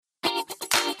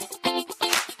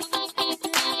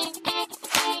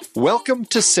Welcome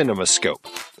to CinemaScope,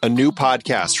 a new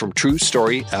podcast from True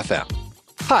Story FM.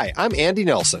 Hi, I'm Andy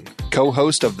Nelson,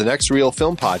 co-host of the Next Reel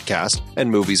Film Podcast and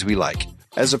Movies We Like.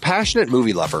 As a passionate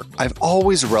movie lover, I've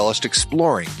always relished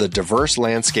exploring the diverse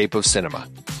landscape of cinema.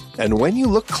 And when you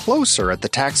look closer at the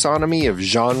taxonomy of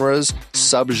genres,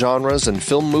 subgenres, and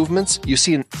film movements, you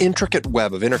see an intricate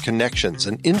web of interconnections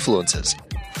and influences.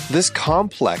 This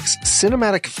complex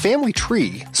cinematic family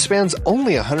tree spans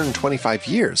only 125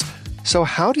 years. So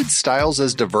how did styles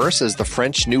as diverse as the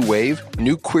French New Wave,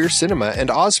 New Queer Cinema,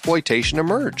 and Ozploitation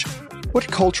emerge? What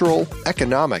cultural,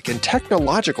 economic, and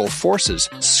technological forces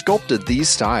sculpted these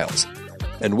styles?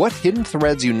 And what hidden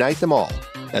threads unite them all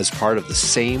as part of the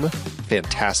same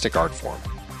fantastic art form?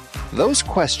 Those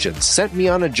questions sent me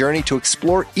on a journey to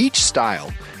explore each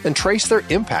style and trace their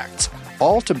impacts,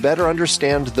 all to better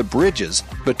understand the bridges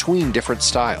between different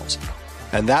styles.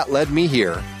 And that led me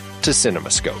here to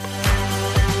CinemaScope.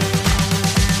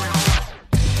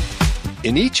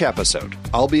 In each episode,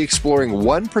 I'll be exploring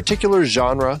one particular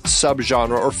genre,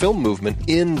 subgenre, or film movement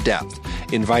in depth,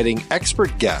 inviting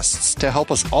expert guests to help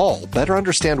us all better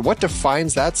understand what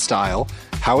defines that style,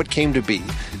 how it came to be,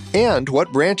 and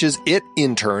what branches it,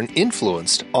 in turn,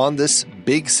 influenced on this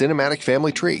big cinematic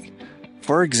family tree.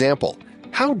 For example,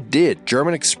 how did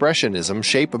German Expressionism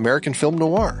shape American film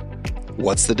noir?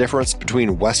 What's the difference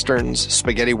between Westerns,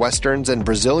 spaghetti Westerns, and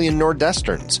Brazilian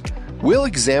Nordwesterns? We'll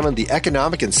examine the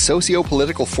economic and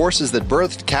socio-political forces that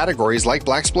birthed categories like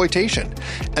blaxploitation,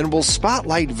 and we'll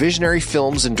spotlight visionary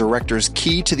films and directors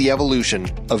key to the evolution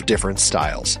of different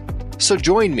styles. So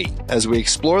join me as we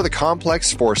explore the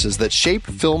complex forces that shape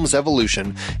film's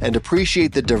evolution and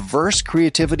appreciate the diverse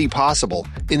creativity possible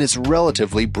in its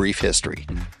relatively brief history.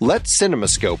 Let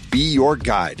CinemaScope be your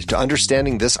guide to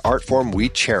understanding this art form we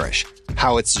cherish,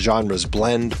 how its genres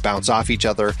blend, bounce off each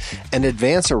other, and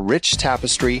advance a rich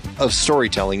tapestry of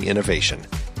storytelling innovation.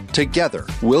 Together,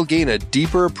 we'll gain a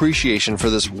deeper appreciation for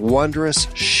this wondrous,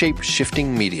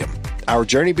 shape-shifting medium. Our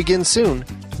journey begins soon.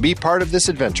 Be part of this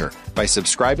adventure by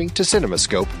subscribing to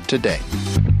CinemaScope today.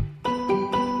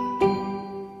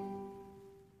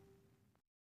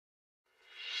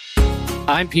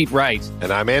 I'm Pete Wright.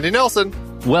 And I'm Andy Nelson.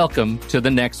 Welcome to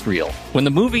The Next Reel. When the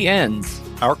movie ends,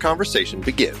 our conversation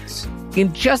begins.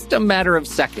 In just a matter of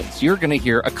seconds, you're going to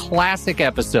hear a classic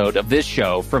episode of this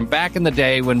show from back in the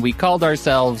day when we called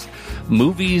ourselves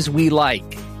Movies We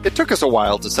Like. It took us a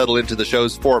while to settle into the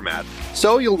show's format,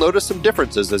 so you'll notice some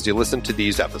differences as you listen to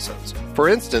these episodes. For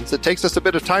instance, it takes us a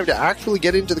bit of time to actually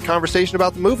get into the conversation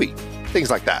about the movie. Things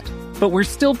like that. But we're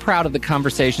still proud of the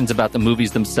conversations about the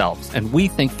movies themselves, and we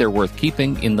think they're worth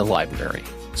keeping in the library.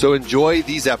 So enjoy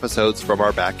these episodes from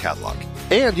our back catalog.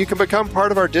 And you can become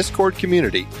part of our Discord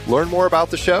community, learn more about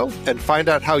the show, and find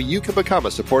out how you can become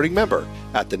a supporting member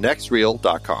at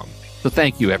thenextreel.com. So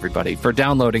thank you, everybody, for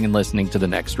downloading and listening to The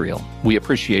Next Reel. We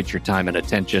appreciate your time and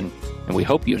attention, and we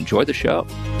hope you enjoy the show.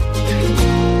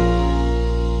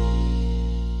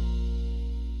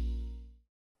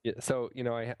 Yeah, so,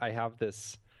 I have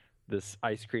this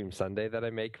ice cream sundae that I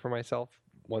make for myself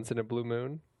once in a blue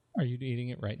moon. Are you eating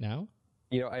it right now?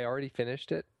 I already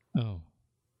finished it. Oh.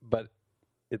 But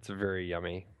it's very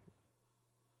yummy.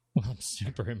 Well, I'm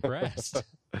super impressed.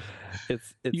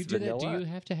 It's you do vanilla. That. Do you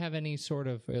have to have any sort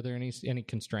of? Are there any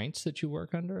constraints that you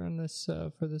work under on this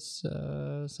for this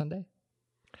Sunday?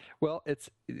 Well, it's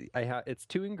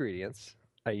 2 ingredients.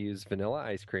 I use vanilla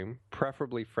ice cream,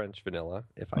 preferably French vanilla,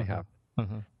 if I have.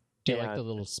 Do you like the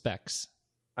little specks?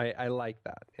 I like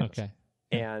that. Yes. Okay.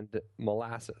 And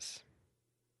molasses.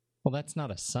 Well, that's not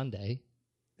a sundae.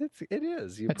 It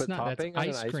is. You that's put not, topping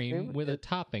that's on ice cream with a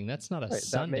topping. That's not a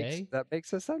sundae. That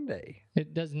makes a sundae.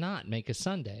 It does not make a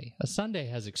sundae. A sundae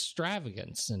has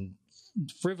extravagance and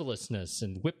frivolousness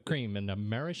and whipped cream and a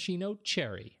maraschino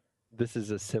cherry. This is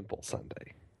a simple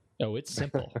sundae. Oh, it's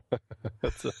simple.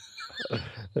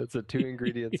 It's a 2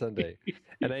 ingredient sundae,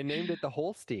 and I named it the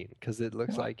Holstein because it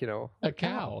looks like a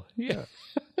cow. Yeah,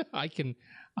 I can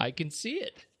see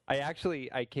it.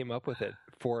 I came up with it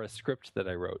for a script that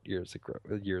I wrote years ago.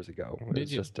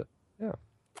 Did you?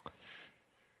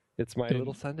 It's my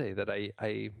little sundae that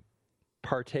I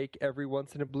partake every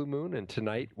once in a blue moon, and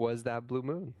tonight was that blue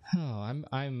moon. Oh,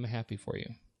 I'm happy for you.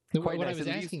 Quite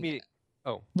nice.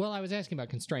 Well, I was asking about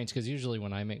constraints because usually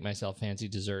when I make myself fancy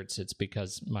desserts, it's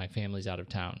because my family's out of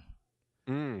town.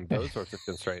 Those sorts of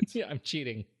constraints. Yeah, I'm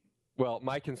cheating. Well,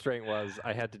 my constraint was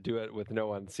I had to do it with no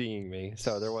one seeing me,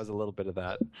 so there was a little bit of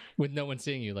that. With no one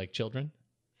seeing you, like children?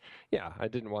 Yeah, I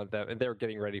didn't want them. And they were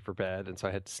getting ready for bed, and so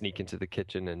I had to sneak into the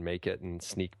kitchen and make it and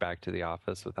sneak back to the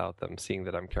office without them seeing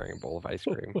that I'm carrying a bowl of ice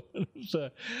cream.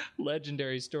 The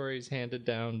legendary stories handed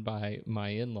down by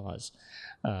my in-laws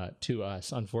to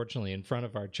us, unfortunately, in front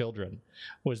of our children,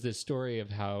 was this story of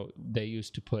how they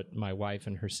used to put my wife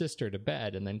and her sister to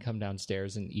bed and then come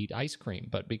downstairs and eat ice cream.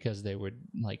 But because they would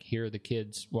like hear the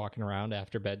kids walking around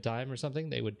after bedtime or something,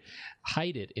 they would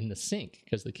hide it in the sink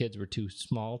because the kids were too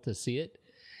small to see it.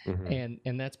 Mm-hmm.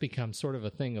 And that's become sort of a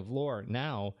thing of lore.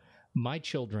 Now, my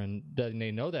children,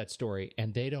 they know that story,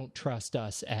 and they don't trust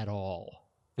us at all.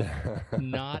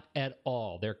 Not at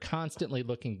all. They're constantly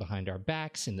looking behind our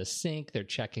backs in the sink. They're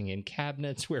checking in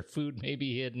cabinets where food may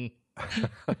be hidden.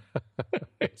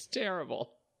 It's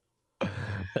terrible.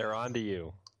 They're on to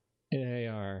you. They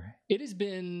are. It has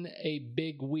been a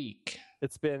big week.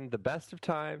 It's been the best of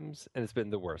times, and it's been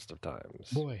the worst of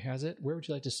times. Boy, has it? Where would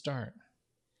you like to start?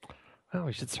 Oh,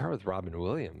 we should start with Robin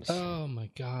Williams. Oh my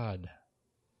God,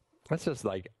 that's just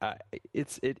like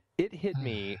it hit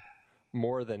me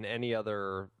more than any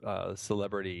other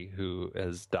celebrity who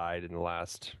has died in the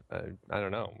last I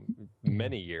don't know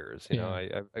many years. You know,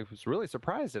 I was really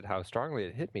surprised at how strongly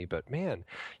it hit me. But man,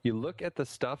 you look at the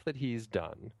stuff that he's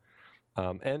done,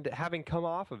 and having come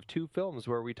off of 2 films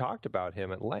where we talked about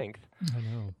him at length. I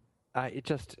know. It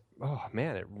just, oh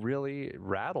man, it really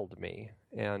rattled me,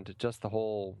 and just the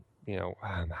whole. You know,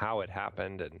 how it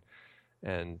happened,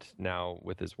 and now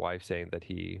with his wife saying that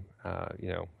he, you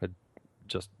know, had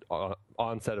just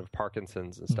onset of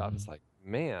Parkinson's and stuff. Mm-hmm. It's like,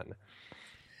 man.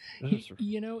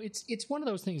 You know, it's one of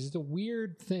those things. It's a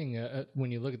weird thing when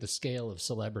you look at the scale of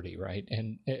celebrity, right?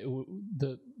 And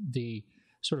the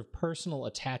sort of personal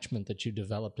attachment that you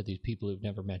develop to these people who've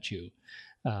never met you.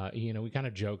 You know, we kind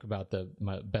of joke about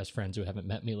my best friends who haven't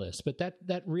met me list, but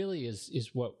that really is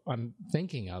what I'm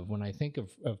thinking of when I think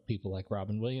of people like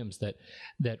Robin Williams that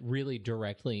really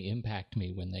directly impact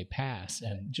me when they pass.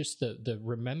 And just the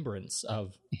remembrance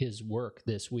of his work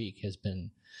this week has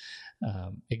been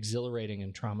exhilarating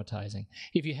and traumatizing.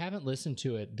 If you haven't listened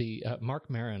to it, the Mark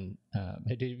Maron,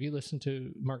 have you listened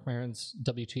to Mark Maron's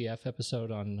WTF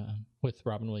episode on with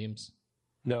Robin Williams?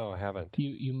 No, I haven't.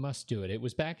 You must do it. It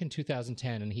was back in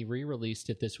 2010, and he re-released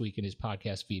it this week in his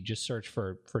podcast feed. Just search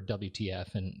for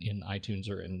WTF in iTunes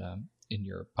or in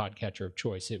your podcatcher of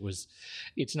choice.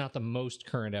 It's not the most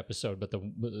current episode, but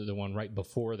the one right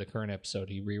before the current episode.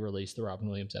 He re-released the Robin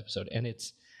Williams episode, and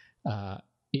it's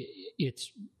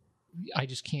I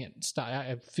just can't stop.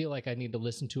 I feel like I need to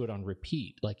listen to it on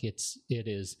repeat. Like it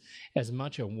is as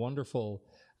much a wonderful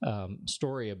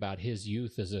story about his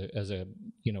youth as a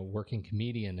working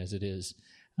comedian as it is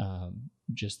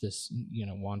just this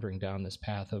wandering down this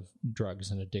path of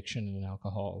drugs and addiction and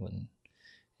alcohol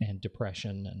and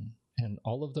depression and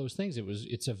all of those things.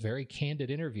 It's a very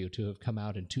candid interview to have come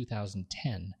out in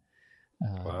 2010.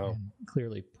 Wow, and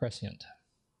clearly prescient.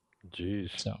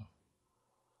 Jeez. So.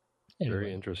 Anyway,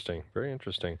 very interesting. Very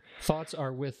interesting. Thoughts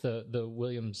are with the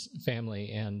Williams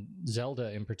family and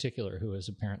Zelda in particular, who has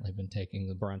apparently been taking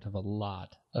the brunt of a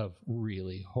lot of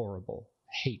really horrible,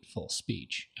 hateful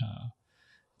speech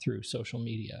through social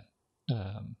media.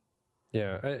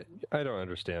 Yeah, I don't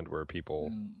understand where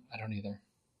people... I don't either.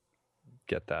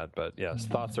 Get that, but yes,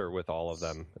 thoughts are with all of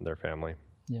them and their family.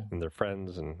 Yeah. And their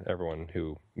friends and everyone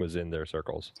who was in their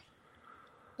circles.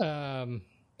 And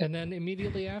then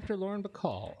immediately after, Lauren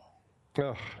Bacall.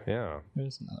 Oh, yeah.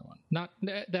 There's another one. Not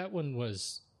that one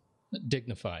was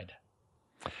dignified.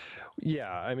 Yeah,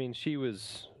 I mean, she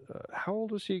was. How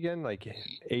old was she again? Like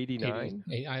 89?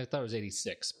 I thought it was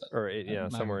 86, but or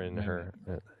somewhere in her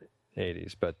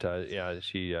 80s. But yeah,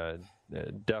 she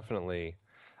definitely,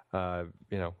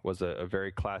 was a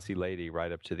very classy lady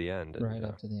right up to the end. Right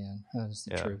up to the end. That's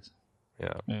the truth.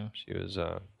 Yeah, she was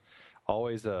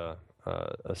always a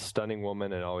stunning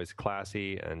woman and always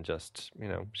classy, and just,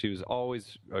 she was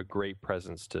always a great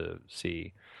presence to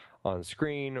see on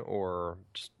screen or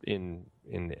just in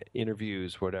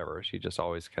interviews, whatever. She just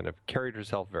always kind of carried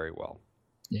herself very well.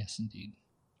 Yes, indeed.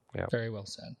 Yeah. Very well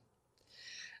said.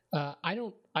 I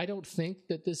don't think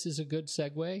that this is a good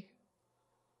segue,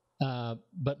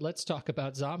 but let's talk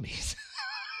about zombies.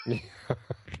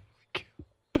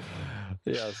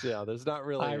 Yes, yeah. There's not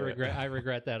really. I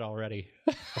regret that already.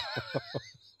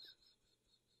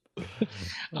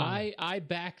 I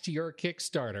backed your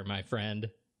Kickstarter, my friend.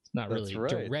 It's not really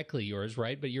directly yours,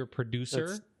 right? But you're a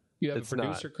producer. You have a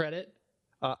producer credit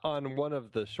on one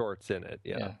of the shorts in it.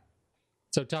 Yeah.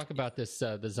 So talk about this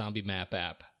the Zombie Map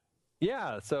app.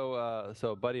 Yeah, so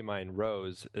a buddy of mine,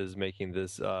 Rose, is making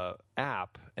this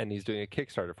app, and he's doing a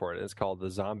Kickstarter for it. It's called the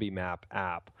Zombie Map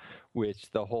app,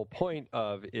 which the whole point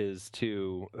of is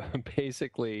to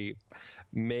basically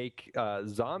make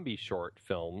zombie short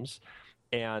films,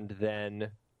 and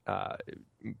then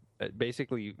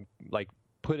basically like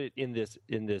put it in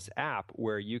this app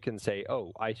where you can say,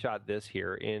 "Oh, I shot this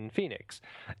here in Phoenix,"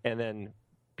 and then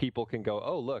people can go,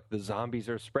 "Oh, look, the zombies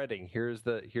are spreading.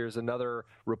 Here's another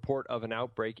report of an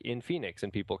outbreak in Phoenix,"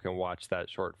 and people can watch that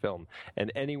short film.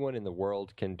 And anyone in the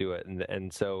world can do it.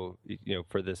 And so,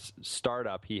 for this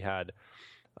startup, he had,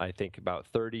 I think, about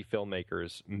 30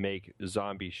 filmmakers make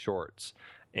zombie shorts.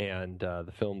 And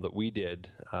the film that we did,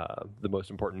 The Most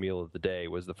Important Meal of the Day,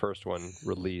 was the first one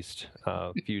released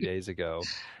a few days ago.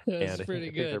 That's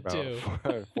pretty good, I think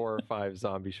there are about four or five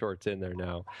zombie shorts in there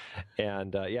now.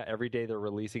 And every day they're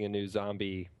releasing a new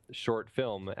zombie short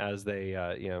film as they,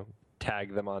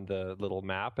 tag them on the little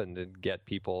map and get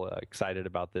people excited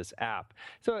about this app.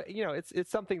 So, it's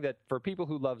something that for people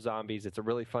who love zombies, it's a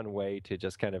really fun way to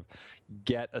just kind of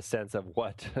get a sense of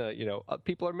what,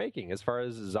 people are making as far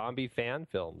as zombie fan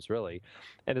films, really.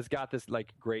 And it's got this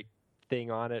like great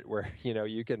thing on it where,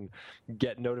 you can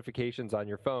get notifications on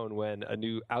your phone when a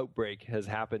new outbreak has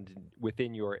happened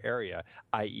within your area,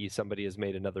 i.e. somebody has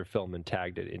made another film and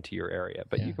tagged it into your area.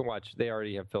 But you can watch, they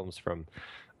already have films from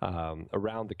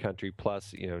around the country,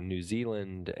 plus New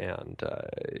Zealand and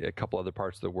a couple other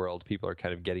parts of the world. People are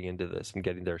kind of getting into this and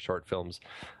getting their short films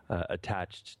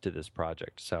attached to this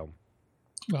project. So,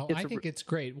 well, I think it's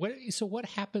great. What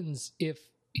happens if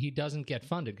he doesn't get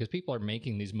funded? Because people are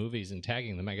making these movies and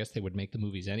tagging them. I guess they would make the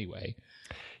movies anyway.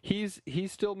 He's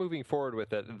still moving forward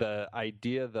with it. The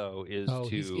idea, though, is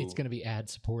it's going to be ad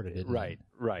supported, isn't it?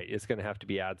 Right. It's going to have to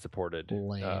be ad supported.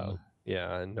 Lame.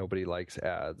 Yeah, and nobody likes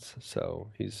ads,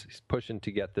 so he's pushing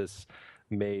to get this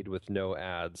made with no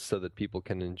ads, so that people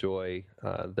can enjoy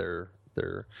their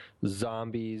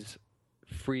zombies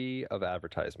free of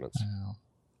advertisements. Wow.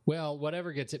 Well,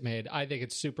 whatever gets it made, I think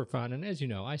it's super fun, and as you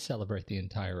know, I celebrate the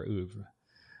entire oeuvre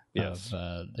of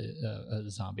the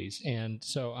zombies, and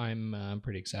so I'm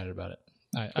pretty excited about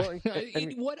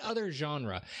it. What other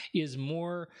genre is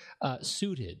more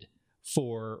suited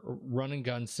for run and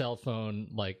gun cell phone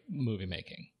like movie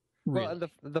making? Really? Well,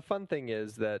 and the fun thing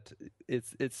is that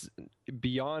it's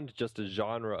beyond just a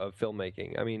genre of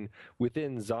filmmaking. I mean,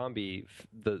 within the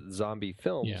zombie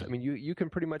films, I mean, you can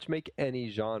pretty much make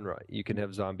any genre. You can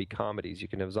have zombie comedies, you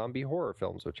can have zombie horror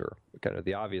films, which are kind of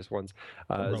the obvious ones,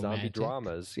 zombie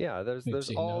dramas. Yeah, there's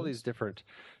all these different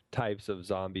types of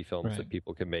zombie films that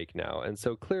people can make now. And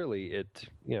so clearly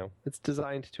it's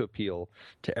designed to appeal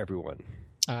to everyone.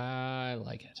 I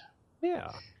like it.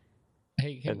 Yeah.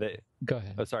 Hey, go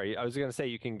ahead. Oh, sorry. I was going to say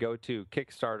you can go to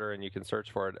Kickstarter and you can search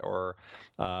for it, or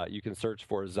you can search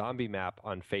for Zombie Map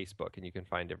on Facebook, and you can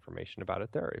find information about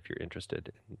it there if you're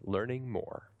interested in learning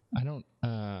more. I don't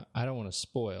want to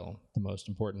spoil the most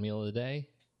important meal of the day.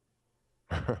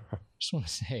 Just want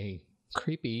to say,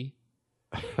 creepy.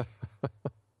 That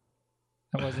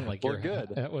wasn't like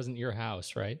That wasn't your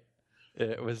house, right?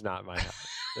 It was not my house.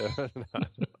 It was not.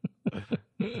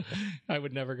 I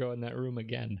would never go in that room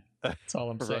again. That's all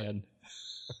I'm saying.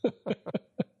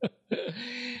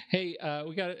 Hey,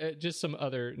 we got just some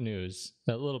other news,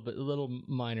 a little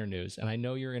minor news, and I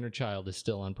know your inner child is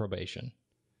still on probation.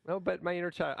 No, but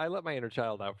I let my inner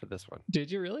child out for this one.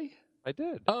 Did you really? I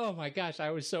did. Oh my gosh,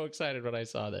 I was so excited when I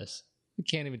saw this. I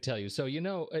can't even tell you. So, do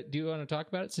you want to talk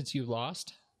about it since you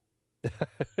lost?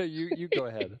 you go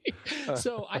ahead.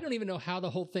 So I don't even know how the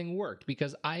whole thing worked,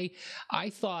 because I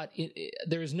thought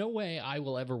there is no way I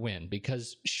will ever win,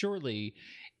 because surely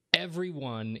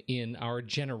everyone in our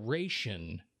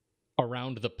generation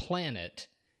around the planet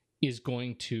is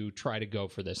going to try to go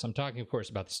for this. I'm talking, of course,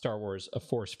 about the Star Wars A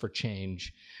Force for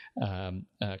Change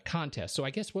contest. So I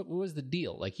guess what was the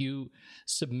deal? Like, you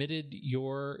submitted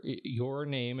your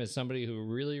name as somebody who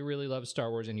really, really loves Star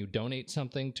Wars, and you donate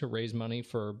something to raise money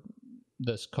for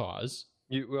this cause.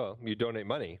 You donate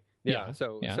money. Yeah.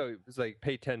 So it's like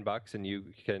pay $10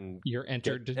 and you're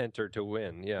entered to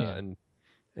win.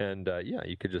 And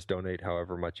you could just donate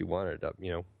however much you wanted up,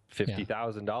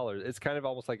 $50,000. It's kind of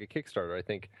almost like a Kickstarter. I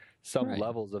think some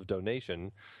levels of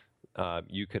donation,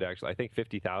 you could actually, I think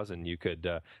 50,000, you could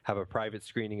have a private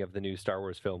screening of the new Star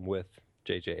Wars film with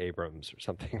J.J. Abrams or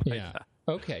something like that.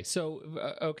 Okay, so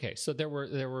there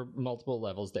were multiple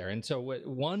levels there, and so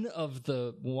one of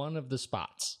the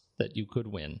spots that you could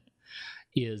win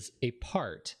is a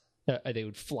part. They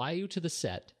would fly you to the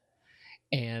set,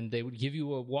 and they would give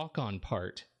you a walk-on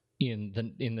part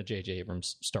in the J.J.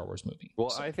 Abrams Star Wars movie. Well,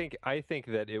 so. I think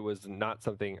that it was not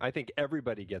something. I think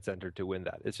everybody gets entered to win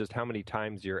that. It's just how many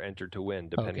times you're entered to win,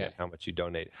 depending on how much you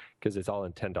donate, because it's all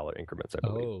in $10 increments, I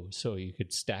believe. Oh, so you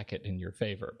could stack it in your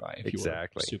favor if you were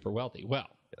super wealthy. Well,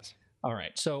 yes. All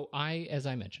right. So as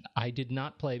I mentioned, I did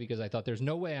not play because I thought there's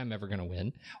no way I'm ever going to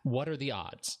win. What are the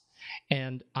odds?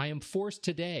 And I am forced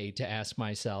today to ask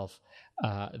myself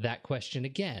that question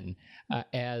again,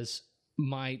 as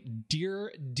my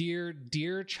dear, dear,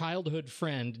 dear childhood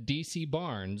friend, DC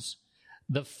Barnes,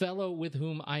 the fellow with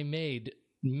whom I made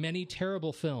many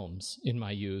terrible films in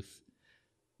my youth,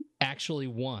 actually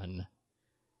won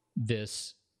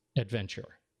this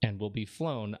adventure and will be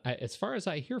flown, as far as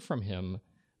I hear from him,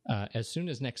 as soon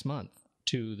as next month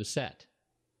to the set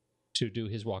to do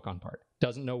his walk-on part.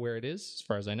 Doesn't know where it is, as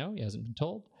far as I know. He hasn't been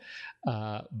told,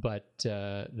 but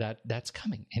that's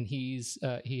coming, and he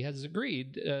has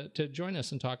agreed to join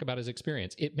us and talk about his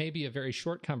experience. It may be a very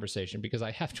short conversation because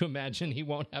I have to imagine he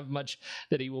won't have much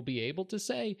that he will be able to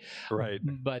say. Right.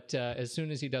 But as soon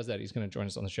as he does that, he's going to join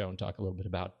us on the show and talk a little bit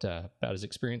about his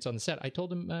experience on the set. I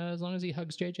told him as long as he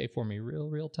hugs JJ for me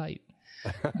real tight.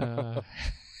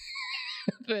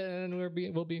 Then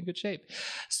we'll be in good shape.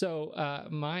 So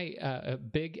my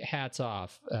big hats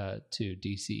off to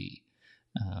DC.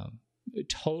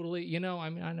 Totally,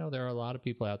 I know there are a lot of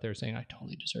people out there saying, I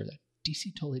totally deserve that.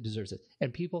 DC totally deserves it.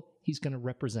 And people, he's going to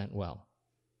represent well.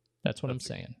 That's what I'm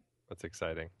saying. That's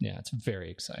exciting. Yeah, it's very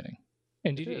exciting.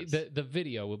 And the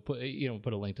video, we'll put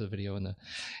a link to the video in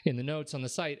the notes on the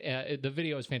site. The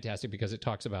video is fantastic because it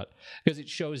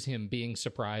shows him being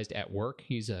surprised at work.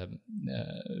 He's an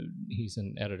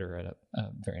editor at a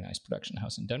very nice production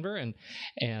house in Denver,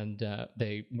 and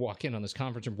they walk in on this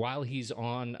conference room while he's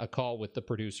on a call with the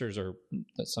producers or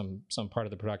some part of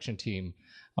the production team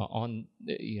on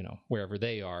wherever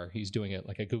they are. He's doing it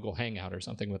like a Google Hangout or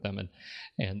something with them,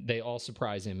 and they all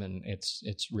surprise him, and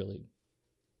it's really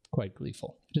quite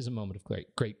gleeful. It is a moment of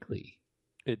great glee.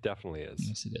 It definitely is.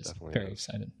 Yes, it is. Definitely very is.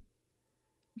 Excited.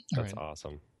 That's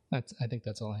awesome. I think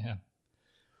that's all I have.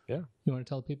 Yeah. You want to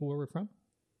tell people where we're from?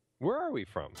 Where are we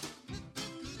from?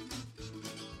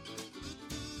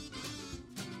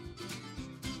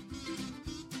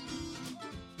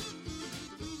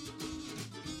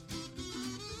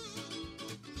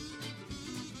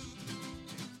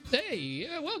 Hey,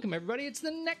 welcome everybody. It's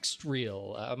the Next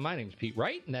Reel. My name's Pete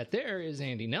Wright, and that there is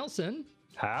Andy Nelson.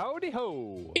 Howdy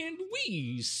ho! And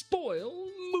we spoil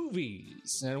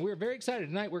movies, and we're very excited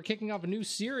tonight. We're kicking off a new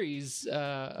series,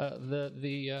 the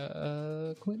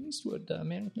Clint Eastwood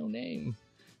Man with No Name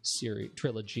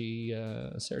trilogy,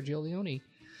 Sergio Leone,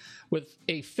 with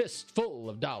a fistful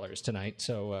of dollars tonight.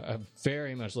 So I'm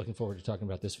very much looking forward to talking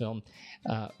about this film.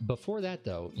 Before that,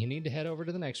 though, you need to head over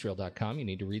to thenextreel.com. You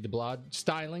need to read the blog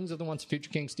stylings of the Once Future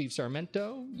King Steve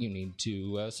Sarmento. You need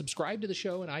to subscribe to the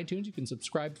show in iTunes. You can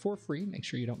subscribe for free. Make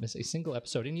sure you don't miss a single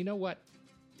episode. And you know what?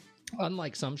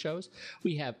 Unlike some shows,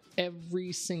 we have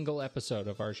every single episode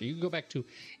of our show. You can go back to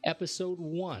episode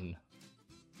 1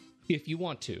 if you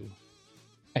want to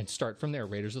and start from there.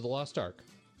 Raiders of the Lost Ark.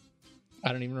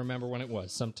 I don't even remember when it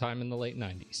was. Sometime in the late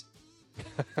 90s.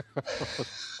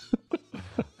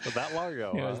 That long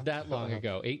ago. It was that long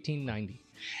ago, 1890.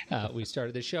 We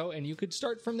started the show, and you could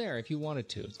start from there if you wanted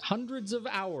to. Hundreds of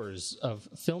hours of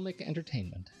filmic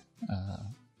entertainment,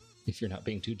 if you're not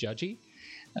being too judgy.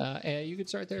 You could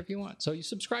start there if you want. So you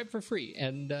subscribe for free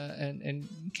and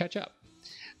catch up.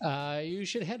 You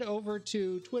should head over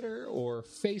to Twitter or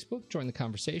Facebook, join the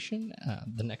conversation,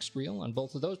 the Next Reel on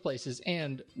both of those places,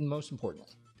 and most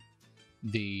importantly,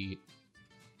 the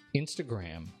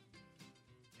Instagram,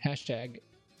 hashtag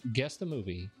Guess the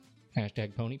Movie,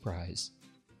 hashtag Pony Prize,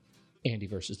 Andy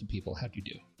versus the People. How'd you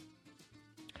do?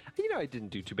 I didn't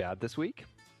do too bad this week.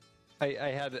 I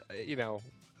had,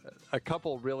 a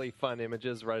couple really fun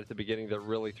images right at the beginning that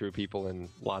really threw people in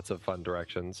lots of fun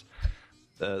directions.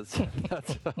 That's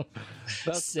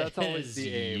always the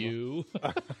aim.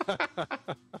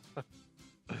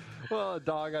 Well, a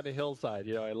dog on a hillside.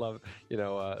 I love.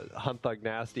 Hunt Thug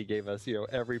Nasty gave us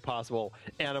every possible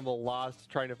animal lost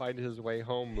trying to find his way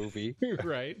home movie.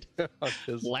 Right.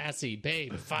 Lassie,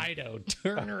 Babe, Fido,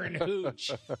 Turner, and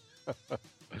Hooch.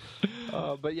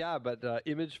 But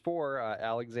Image 4,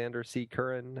 Alexander C.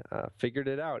 Curran figured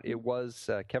it out. It was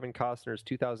Kevin Costner's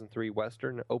 2003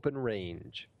 Western Open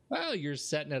Range. Well, you're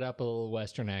setting it up a little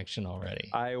Western action already.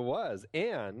 I was.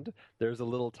 And there's a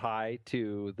little tie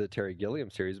to the Terry Gilliam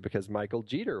series because Michael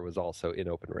Jeter was also in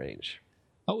Open Range.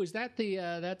 Oh, is that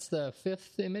that's the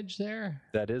fifth image there?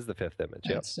 That is the fifth image,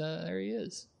 There he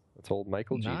is. That's old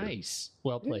Michael Jeter. Nice.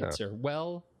 Well played, sir.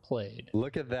 Well played.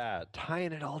 Look at that.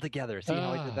 Tying it all together. See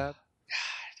how I did that?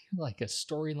 God, like a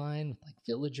storyline with like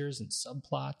villagers and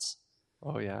subplots.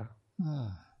 Oh, yeah.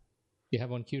 You have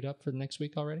one queued up for the next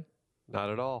week already? Not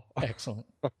at all. Excellent.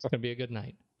 It's going to be a good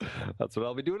night. That's what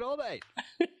I'll be doing all night.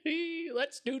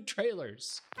 Let's do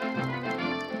trailers.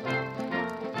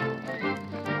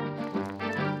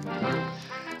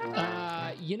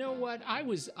 You know what?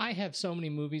 I have so many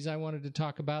movies I wanted to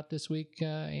talk about this week,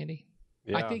 Andy.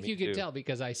 Yeah, I think you could too. tell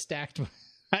because I stacked.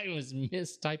 I was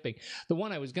mistyping. The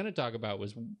one I was going to talk about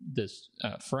was this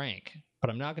Frank,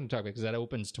 but I'm not going to talk about it because that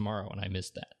opens tomorrow, and I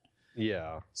missed that.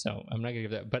 Yeah. So I'm not going to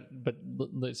give that. But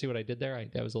let's see what I did there.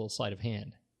 That was a little sleight of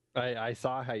hand. I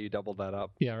saw how you doubled that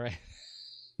up. Yeah, right.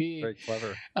 Very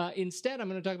clever. Instead, I'm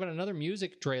going to talk about another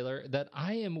music trailer that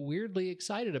I am weirdly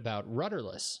excited about,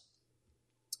 Rudderless.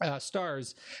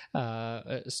 Stars.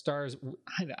 I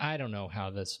don't know how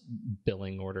this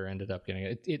billing order ended up getting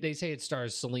it. They say it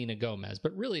stars Selena Gomez,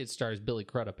 but really it stars Billy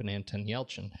Crudup and Anton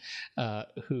Yelchin,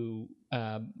 who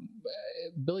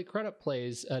Billy Crudup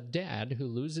plays a dad who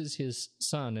loses his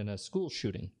son in a school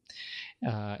shooting.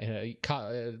 It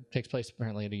takes place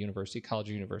apparently at a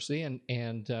college or university,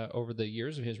 and over the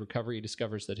years of his recovery, he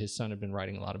discovers that his son had been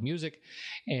writing a lot of music,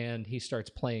 and he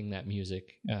starts playing that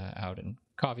music out in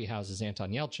coffee houses. Anton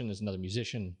Yelchin is another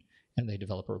musician, and they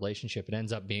develop a relationship. It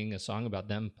ends up being a song about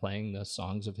them playing the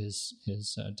songs of his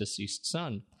deceased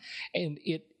son, and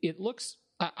it looks.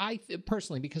 I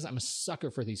personally, because I'm a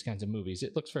sucker for these kinds of movies,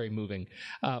 it looks very moving.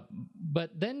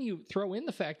 But then you throw in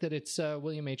the fact that it's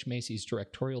William H. Macy's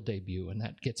directorial debut, and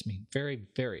that gets me very,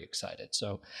 very excited.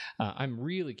 So I'm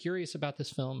really curious about this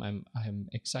film. I'm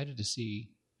excited to see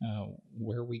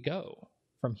where we go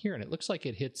from here. And it looks like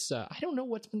it hits. I don't know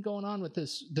what's been going on with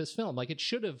this film. Like, it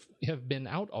should have been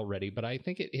out already, but I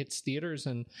think it hits theaters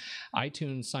and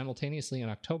iTunes simultaneously in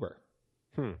October.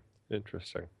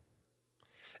 Interesting.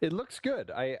 It looks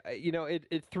good.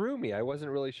 It threw me. I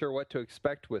wasn't really sure what to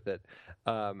expect with it.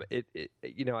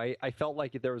 I felt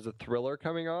like there was a thriller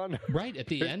coming on. Right at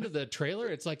the end of the trailer,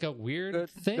 it's like a weird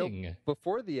thing. No,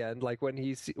 before the end, like when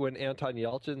Anton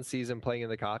Yelchin sees him playing in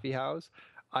the coffee house,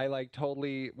 I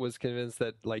totally was convinced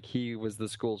that he was the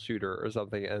school shooter or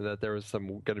something, and that there was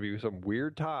going to be some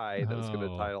weird tie that was going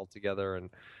to tie it all together, and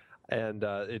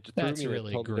it threw that's me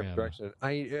really in a totally different direction.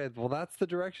 That's the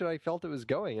direction I felt it was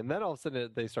going, and then all of a sudden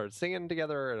they started singing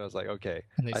together, and I was like, okay,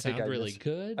 and they sound really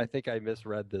good. I think I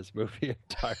misread this movie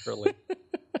entirely.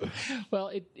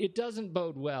 Well, it doesn't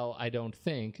bode well, I don't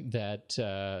think, that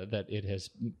it has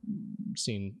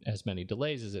seen as many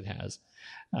delays as it has.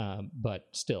 But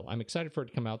still, I'm excited for it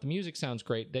to come out. The music sounds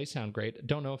great. They sound great.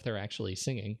 Don't know if they're actually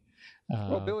singing.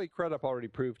 Well, Billy Crudup already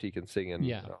proved he can sing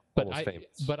in Almost Famous.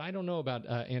 But I don't know about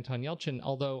Anton Yelchin,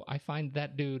 although I find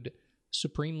that dude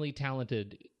supremely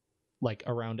talented,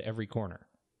 around every corner.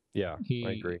 Yeah,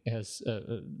 I agree. He has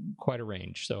quite a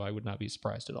range, so I would not be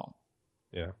surprised at all.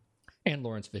 Yeah. And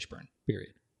Lawrence Fishburne,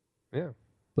 period. Yeah.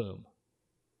 Boom.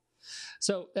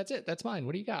 So that's it. That's mine.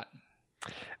 What do you got?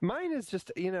 Mine is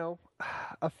just,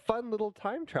 a fun little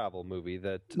time travel movie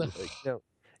that,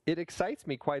 it excites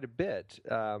me quite a bit.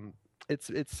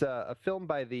 It's a film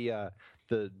by the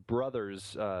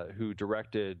brothers who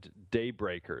directed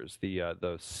Daybreakers.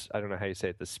 Those, I don't know how you say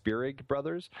it, the Spierig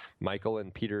brothers, Michael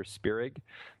and Peter Spierig.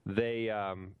 They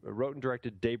wrote and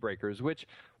directed Daybreakers, which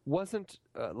wasn't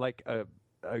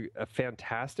a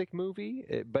fantastic movie,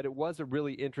 but it was a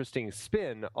really interesting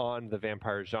spin on the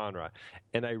vampire genre,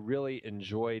 and I really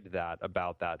enjoyed that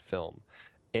about that film.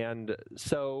 And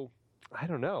so I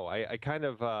don't know, I kind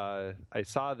of I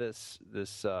saw this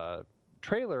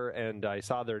trailer and I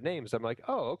saw their names. I'm like,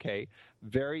 oh, okay,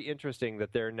 very interesting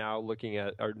that they're now looking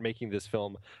at or making this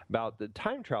film about the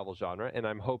time travel genre, and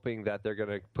I'm hoping that they're going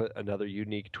to put another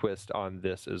unique twist on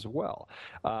this as well.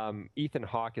 Ethan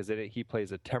Hawke is in it. He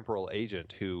plays a temporal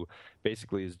agent who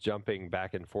basically is jumping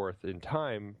back and forth in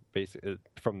time, basically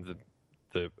from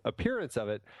the appearance of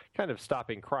it, kind of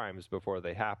stopping crimes before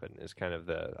they happen is kind of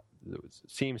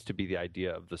seems to be the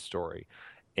idea of the story.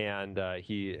 And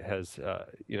he has,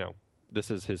 this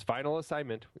is his final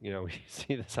assignment. We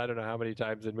see this I don't know how many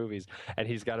times in movies, and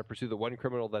he's got to pursue the one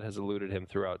criminal that has eluded him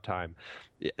throughout time.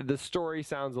 The story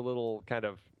sounds a little kind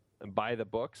of by the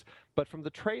books, but from the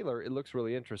trailer, it looks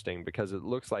really interesting because it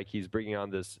looks like he's bringing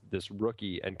on this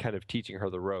rookie and kind of teaching her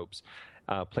the ropes,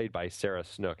 played by Sarah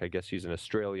Snook. I guess she's an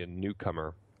Australian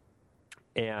newcomer.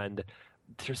 And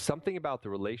there's something about the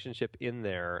relationship in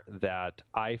there that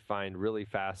I find really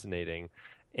fascinating.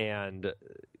 And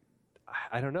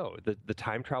I don't know, the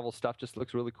time travel stuff just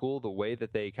looks really cool. The way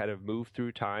that they kind of move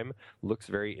through time looks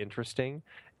very interesting.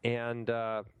 And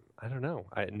I don't know.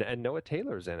 And Noah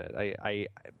Taylor's in it. I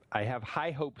have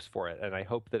high hopes for it, and I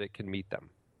hope that it can meet them.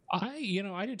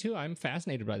 I do too. I'm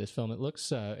fascinated by this film. It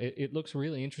looks it looks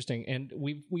really interesting, and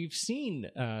we've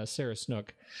seen Sarah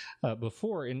Snook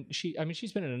before, and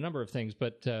she's been in a number of things,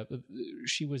 but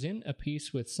she was in a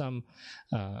piece with some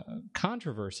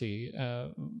controversy,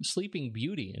 Sleeping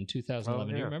Beauty in 2011. Oh,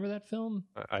 yeah. Do you remember that film?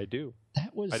 I do.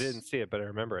 That was. I didn't see it, but I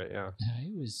remember it. Yeah.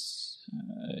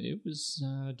 It was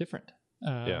different.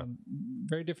 Yeah.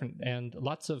 Very different, and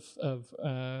lots of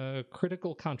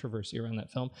critical controversy around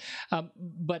that film.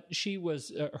 But she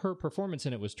was her performance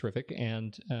in it was terrific,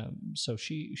 and so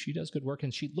she does good work,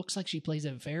 and she looks like she plays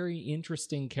a very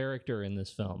interesting character in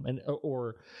this film, and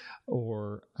or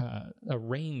a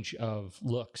range of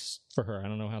looks for her. I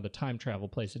don't know how the time travel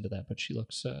plays into that, but she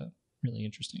looks really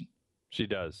interesting. She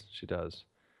does.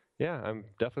 Yeah, I'm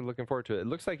definitely looking forward to it. It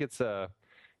looks like it's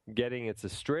getting its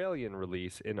Australian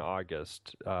release in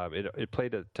August. It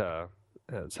played at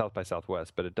South by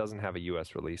Southwest, but it doesn't have a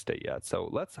U.S. release date yet. So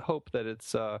let's hope that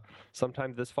it's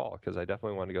sometime this fall, because I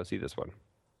definitely want to go see this one.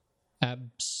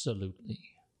 Absolutely.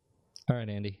 All right,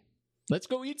 Andy. Let's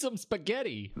go eat some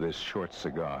spaghetti. This short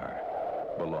cigar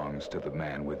belongs to the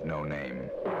man with no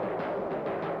name.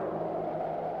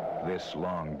 This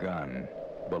long gun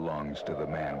belongs to the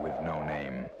man with no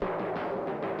name.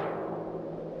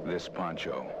 This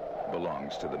poncho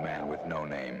belongs to the man with no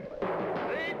name.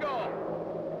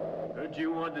 Rico! Heard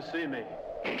you wanted to see me.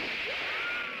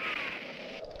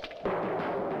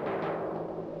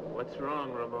 What's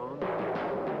wrong, Ramon?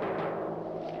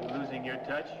 You losing your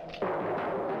touch?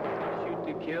 Shoot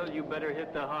to kill, you better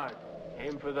hit the heart.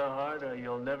 Aim for the heart or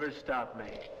you'll never stop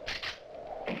me.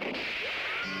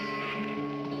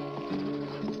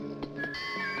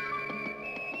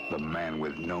 The man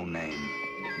with no name.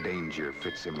 Danger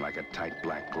fits him like a tight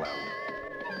black glove.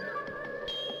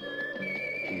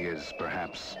 He is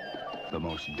perhaps the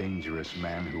most dangerous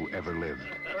man who ever lived.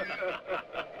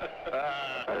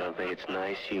 I don't think it's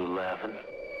nice, you laughing.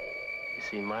 You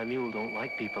see, my mule don't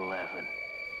like people laughing.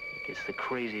 He gets the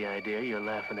crazy idea you're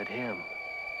laughing at him.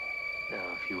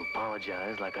 Now, if you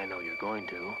apologize like I know you're going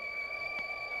to,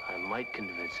 I might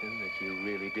convince him that you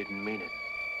really didn't mean it.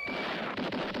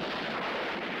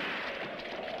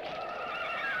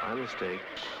 My mistake.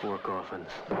 4 coffins.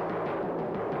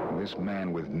 This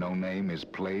man with no name is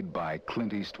played by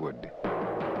Clint Eastwood.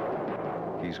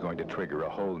 He's going to trigger a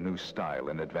whole new style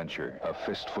in adventure. A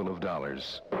Fistful of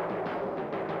Dollars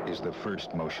is the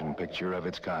first motion picture of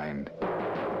its kind.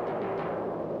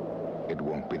 It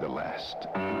won't be the last.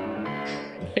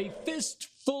 A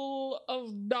fistful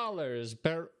of dollars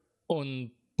per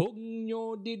un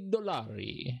pugno di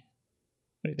dollari.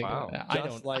 What do you think about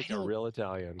that? A real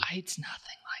Italian. It's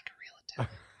nothing like a real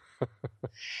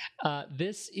Italian.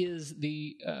 This is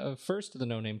the first of the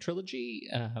No Name trilogy.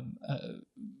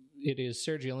 It is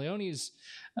Sergio Leone's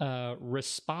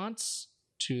response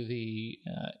to the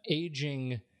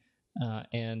aging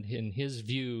and, in his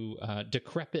view,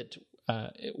 decrepit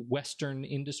Western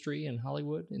industry in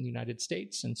Hollywood in the United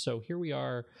States. And so here we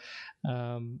are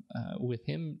with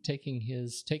him taking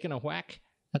a whack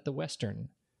at the Western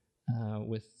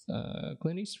with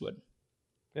Clint Eastwood.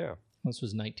 Yeah. This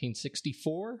was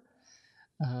 1964.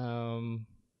 What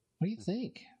do you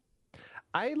think?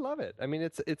 I love it. I mean,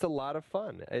 it's a lot of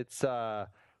fun. It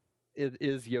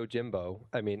is Yojimbo.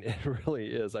 I mean, it really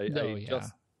is. I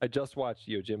just watched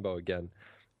Yojimbo again,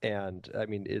 and I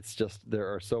mean, it's just,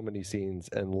 there are so many scenes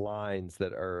and lines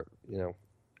that are,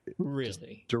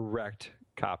 really direct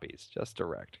copies. Just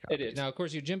direct copies. It is. Now, of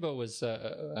course, Yojimbo was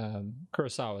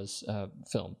Kurosawa's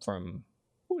film from,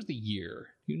 what was the year?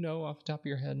 Do you know off the top of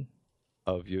your head?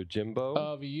 Of Yojimbo?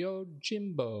 Of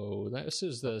Yojimbo. This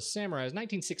is the Samurai.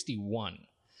 1961.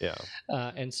 Yeah.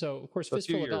 And so, of course,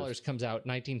 Fistful of Dollars comes out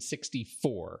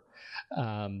 1964.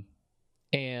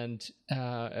 In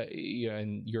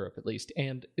Europe at least.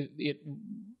 And it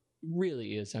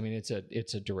really is, I mean, it's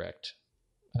a direct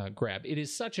grab. It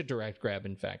is such a direct grab,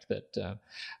 in fact, that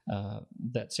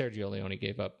Sergio Leone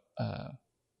gave up,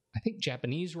 I think,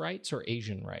 Japanese rights or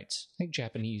Asian rights. I think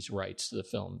Japanese rights to the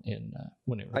film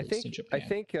when it released in Japan. I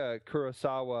think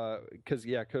Kurosawa, because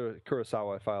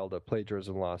Kurosawa filed a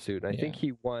plagiarism lawsuit, and I think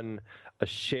he won a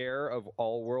share of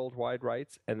all worldwide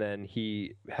rights, and then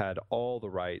he had all the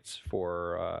rights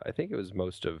for I think it was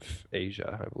most of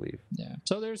Asia, I believe. Yeah.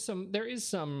 So there is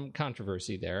some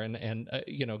controversy there, and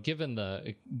given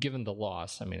the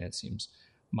loss, I mean, it seems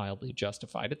mildly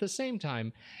justified. At the same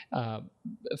time,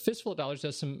 Fistful of Dollars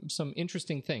does some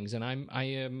interesting things, and I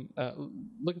am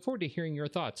looking forward to hearing your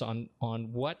thoughts on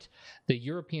what the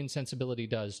European sensibility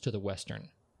does to the Western.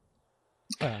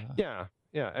 Yeah.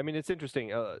 Yeah, I mean, it's interesting.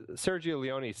 Sergio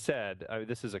Leone said,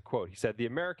 this is a quote, he said, "The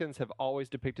Americans have always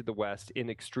depicted the West in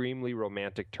extremely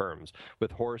romantic terms,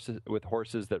 with horses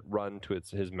that run to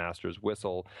his master's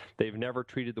whistle. They've never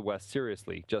treated the West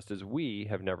seriously, just as we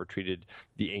have never treated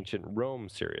the ancient Rome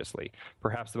seriously.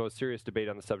 Perhaps the most serious debate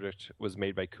on the subject was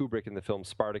made by Kubrick in the film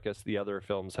Spartacus. The other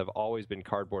films have always been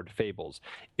cardboard fables.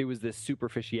 It was this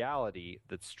superficiality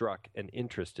that struck and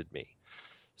interested me."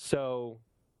 So...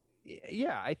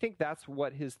 yeah, I think that's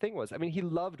what his thing was. I mean, he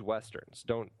loved Westerns.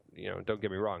 Don't get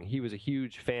me wrong. He was a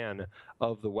huge fan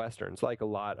of the Westerns, like a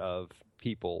lot of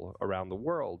people around the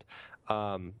world.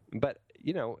 But,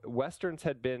 Westerns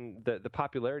had been, the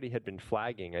popularity had been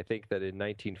flagging. I think that in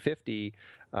 1950,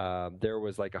 there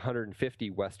was like 150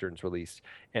 Westerns released.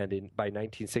 And by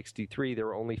 1963, there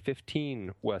were only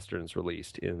 15 Westerns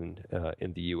released in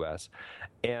the U.S.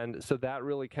 And so that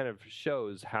really kind of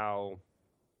shows how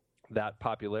that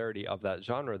popularity of that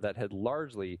genre that had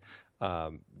largely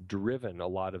driven a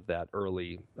lot of that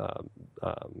early,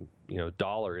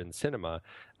 dollar in cinema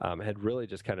had really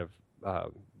just kind of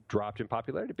dropped in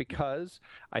popularity, because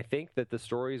I think that the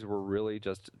stories were really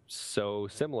just so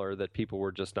similar that people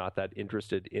were just not that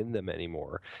interested in them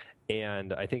anymore.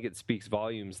 And I think it speaks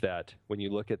volumes that when you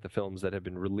look at the films that have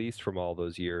been released from all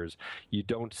those years, you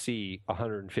don't see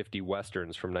 150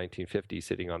 Westerns from 1950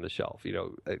 sitting on the shelf.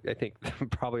 I think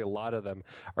probably a lot of them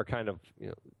are kind of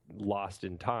lost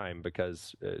in time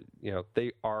because,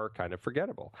 they are kind of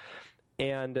forgettable.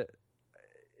 And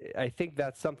I think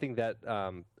that's something that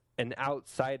an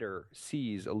outsider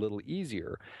sees a little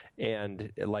easier.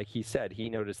 And like he said, he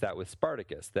noticed that with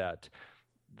Spartacus, that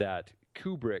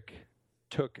Kubrick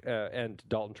took, and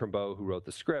Dalton Trumbo, who wrote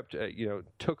the script,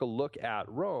 took a look at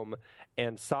Rome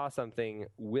and saw something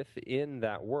within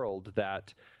that world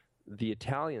that the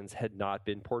Italians had not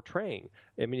been portraying.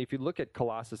 I mean, if you look at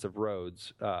Colossus of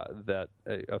Rhodes,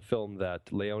 a film that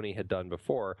Leone had done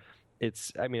before, I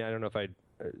don't know if I'd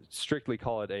strictly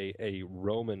call it a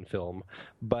Roman film,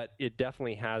 but it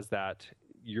definitely has that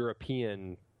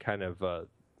European kind of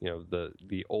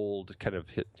the old kind of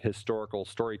historical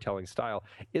storytelling style.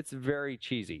 It's very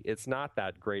cheesy. It's not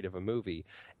that great of a movie.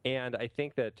 And I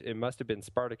think that it must have been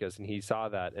Spartacus, and he saw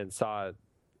that and saw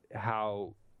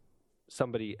how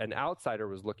an outsider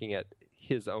was looking at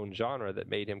his own genre, that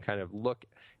made him kind of look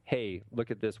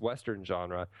at this Western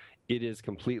genre. It is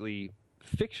completely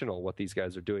fictional what these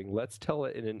guys are doing. Let's tell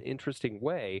it in an interesting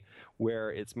way where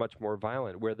it's much more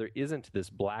violent, where there isn't this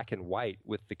black and white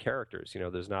with the characters.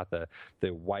 There's not the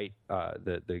white,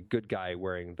 the good guy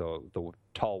wearing the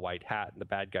tall white hat and the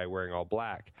bad guy wearing all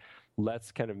black.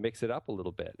 Let's kind of mix it up a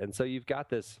little bit. And so you've got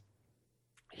this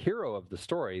hero of the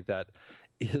story that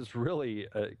is really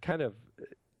kind of,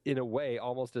 in a way,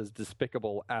 almost as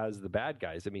despicable as the bad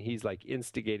guys. I mean, he's like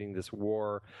instigating this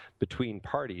war between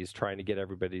parties, trying to get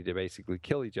everybody to basically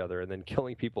kill each other, and then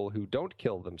killing people who don't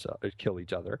kill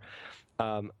each other.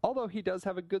 Although he does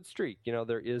have a good streak,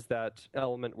 there is that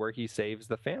element where he saves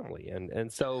the family,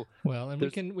 and so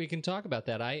we can talk about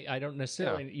that. I don't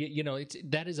necessarily,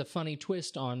 that is a funny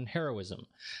twist on heroism.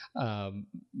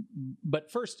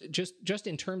 But first, just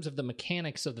in terms of the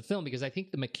mechanics of the film, because I think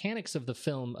the mechanics of the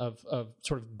film of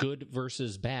sort of good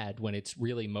versus bad, when it's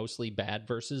really mostly bad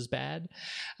versus bad,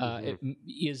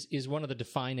 is one of the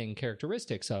defining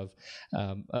characteristics of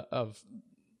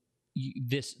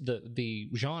the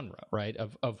genre, right,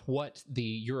 of what the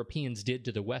Europeans did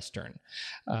to the Western,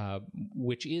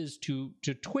 which is to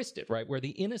twist it, right, where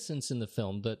the innocents in the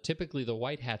film, typically the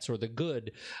white hats or the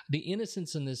good, the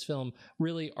innocents in this film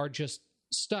really are just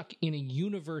stuck in a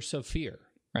universe of fear.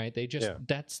 Right, they just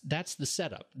that's the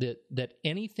setup, that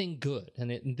anything good,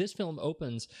 and this film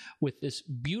opens with this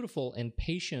beautiful and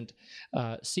patient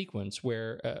sequence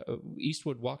where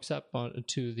Eastwood walks up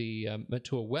to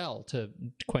a well to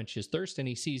quench his thirst, and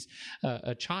he sees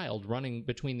a child running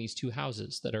between these two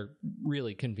houses that are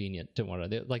really convenient to one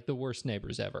another, like the worst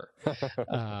neighbors ever.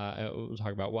 We'll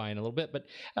talk about why in a little bit, but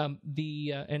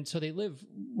and so they live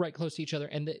right close to each other,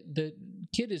 and the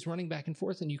kid is running back and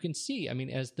forth, and you can see, I mean,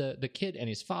 as the kid and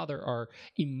his father are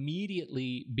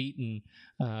immediately beaten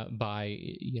by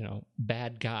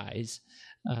bad guys,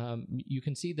 you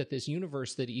can see that this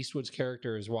universe that Eastwood's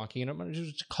character is walking in, I'm going to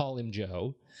just call him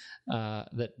Joe,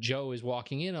 that Joe is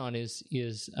walking in on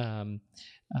is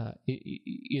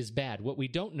bad. What we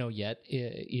don't know yet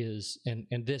is,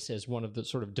 and this as one of the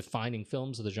sort of defining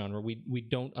films of the genre, we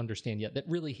don't understand yet that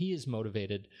really he is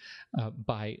motivated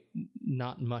by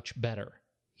not much better.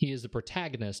 He is the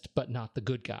protagonist, but not the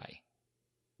good guy.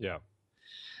 Yeah.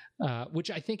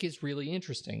 which I think is really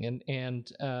interesting.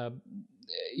 And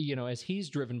as he's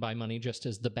driven by money, just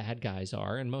as the bad guys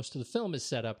are, and most of the film is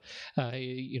set up,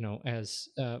 as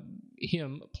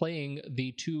him playing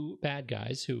the two bad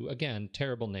guys who, again,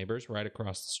 terrible neighbors right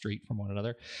across the street from one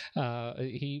another.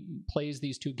 He plays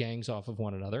these two gangs off of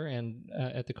one another, and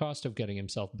at the cost of getting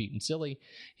himself beaten silly,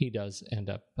 he does end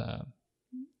up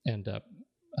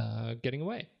getting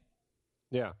away.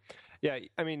 Yeah. Yeah,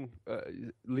 I mean,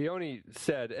 Leone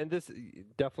said, and this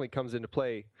definitely comes into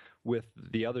play with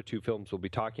the other two films we'll be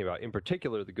talking about, in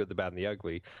particular, The Good, the Bad, and the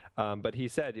Ugly. But he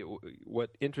said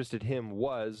what interested him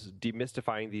was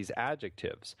demystifying these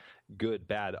adjectives, good,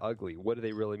 bad, ugly. What do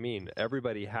they really mean?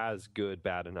 Everybody has good,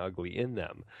 bad, and ugly in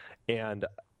them. And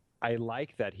I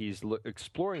like that he's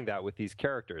exploring that with these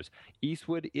characters.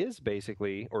 Eastwood is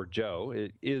basically, or Joe,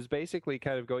 is basically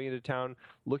kind of going into town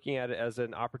looking at it as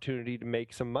an opportunity to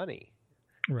make some money.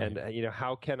 Right. And,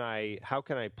 how can I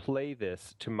play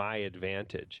this to my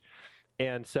advantage?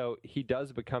 And so he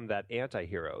does become that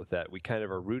anti-hero that we kind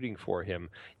of are rooting for him,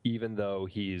 even though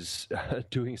he's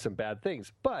doing some bad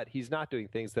things. But he's not doing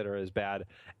things that are as bad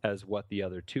as what the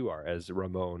other two are, as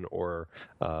Ramon or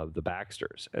the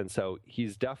Baxters. And so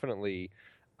he's definitely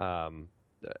kind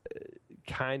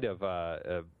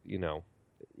of,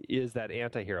 is that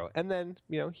anti-hero. And then,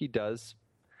 he does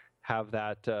have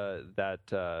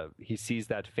that he sees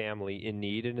that family in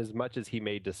need, and as much as he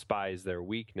may despise their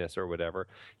weakness or whatever,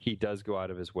 he does go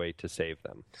out of his way to save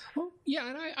them. Well, yeah,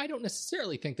 and I don't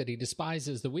necessarily think that he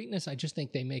despises the weakness. I just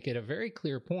think they make it a very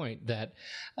clear point that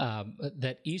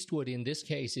that Eastwood in this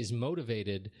case is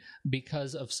motivated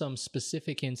because of some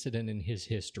specific incident in his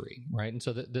history, right? And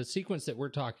so the sequence that we're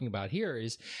talking about here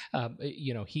is,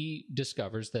 he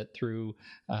discovers that through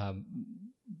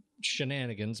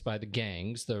shenanigans by the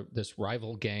gangs, this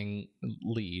rival gang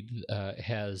lead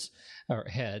has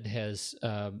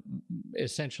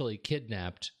essentially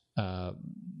kidnapped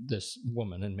this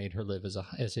woman and made her live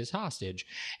as his hostage,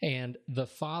 and the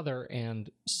father and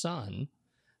son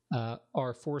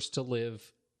are forced to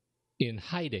live in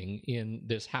hiding in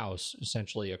this house,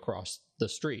 essentially across the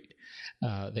street.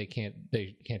 They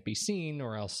can't be seen,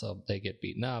 or else they get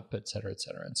beaten up, et cetera, et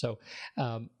cetera. And so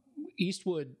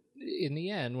Eastwood, in the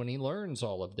end, when he learns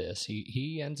all of this,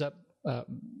 he ends up,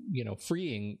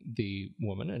 freeing the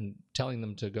woman and telling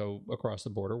them to go across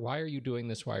the border. Why are you doing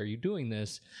this? Why are you doing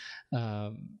this?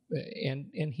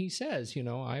 And he says,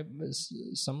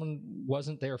 someone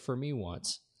wasn't there for me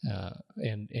once.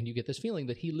 And you get this feeling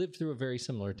that he lived through a very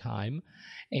similar time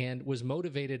and was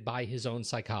motivated by his own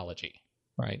psychology,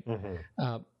 right?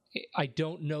 Mm-hmm. I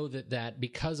don't know that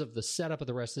because of the setup of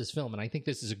the rest of this film, and I think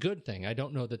this is a good thing, I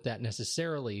don't know that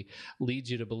necessarily leads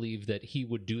you to believe that he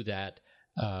would do that,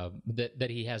 that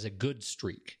he has a good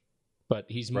streak. But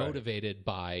he's motivated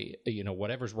by,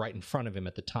 whatever's right in front of him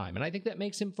at the time. And I think that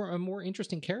makes him for a more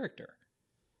interesting character.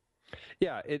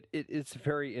 Yeah, it's a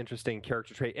very interesting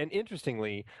character trait. And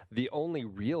interestingly, the only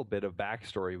real bit of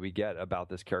backstory we get about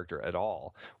this character at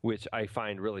all, which I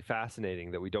find really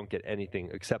fascinating, that we don't get anything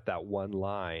except that one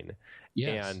line.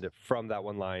 Yes. And from that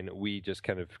one line, we just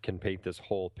kind of can paint this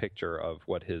whole picture of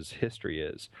what his history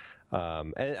is.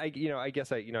 And I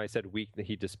guess I said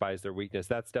he despised their weakness.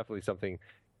 That's definitely something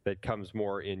that comes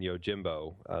more in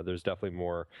Yojimbo. There's definitely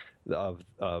more of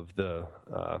the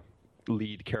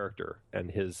lead character and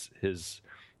his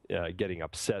getting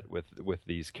upset with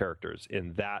these characters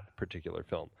in that particular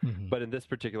film. Mm-hmm. But in this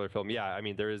particular film,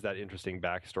 there is that interesting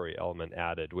backstory element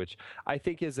added, which I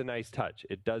think is a nice touch.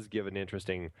 It does give an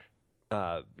interesting,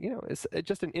 it's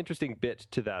just an interesting bit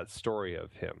to that story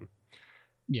of him.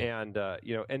 Yeah. And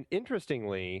and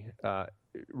interestingly,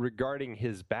 regarding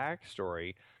his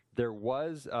backstory, there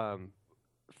was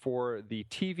for the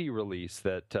TV release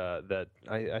that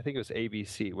I think it was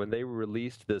ABC, when they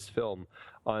released this film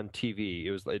on TV,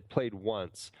 it played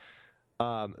once.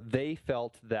 They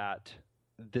felt that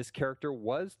this character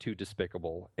was too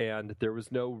despicable, and there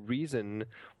was no reason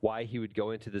why he would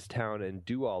go into this town and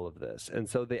do all of this. And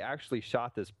so they actually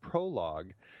shot this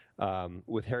prologue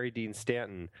with Harry Dean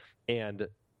Stanton and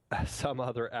some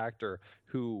other actor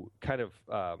who kind of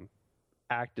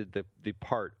acted the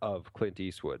part of Clint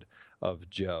Eastwood, of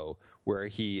Joe, where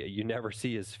you never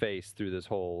see his face through this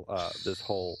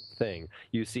whole thing.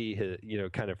 You see his,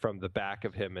 kind of from the back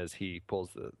of him as he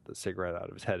pulls the cigarette out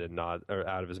of his head and out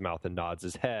of his mouth and nods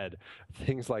his head,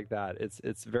 things like that.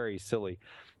 It's very silly.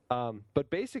 But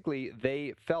basically,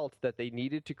 they felt that they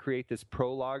needed to create this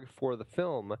prologue for the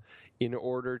film in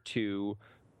order to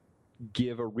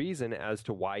give a reason as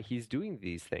to why he's doing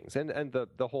these things. And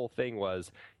the whole thing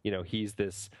was, he's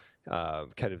this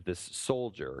kind of this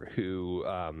soldier who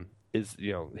is,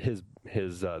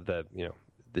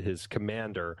 his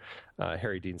commander,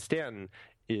 Harry Dean Stanton,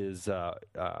 is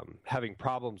having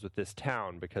problems with this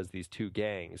town because these two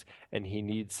gangs, and he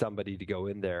needs somebody to go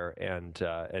in there and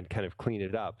kind of clean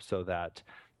it up so that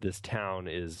this town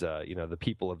is, the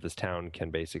people of this town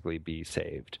can basically be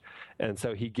saved. And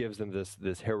so he gives them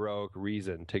this heroic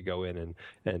reason to go in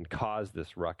and cause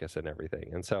this ruckus and everything.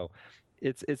 And so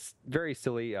it's very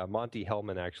silly. Monty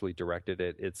Hellman actually directed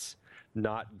it. It's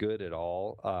not good at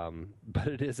all, but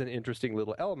it is an interesting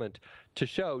little element to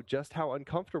show just how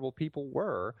uncomfortable people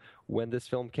were when this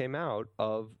film came out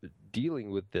of dealing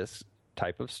with this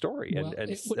type of story and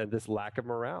this lack of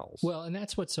morals. Well, and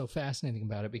that's what's so fascinating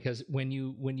about it, because when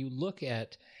you look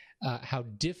at how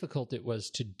difficult it was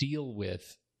to deal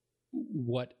with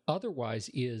what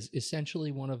otherwise is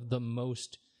essentially one of the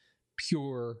most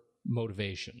pure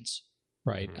motivations,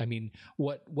 right? Mm-hmm. I mean,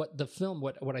 what the film,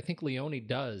 what I think Leone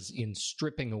does in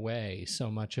stripping away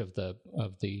so much of the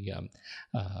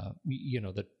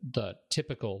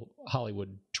typical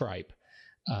Hollywood tripe,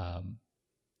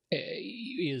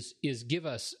 is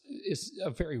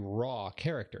a very raw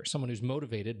character, someone who's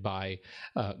motivated by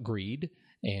greed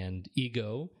and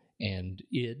ego and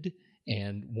id,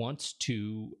 and wants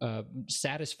to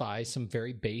satisfy some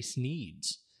very base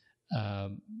needs.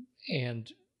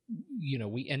 And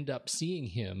we end up seeing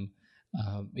him.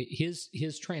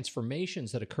 His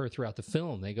transformations that occur throughout the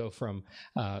film, they go from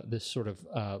this sort of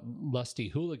lusty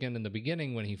hooligan in the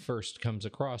beginning when he first comes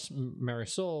across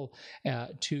Marisol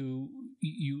to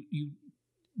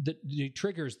he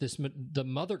triggers the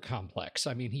mother complex.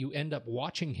 I mean, you end up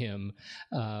watching him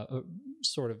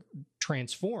sort of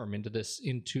transform into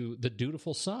the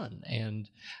dutiful son, and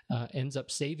ends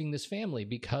up saving this family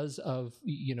because of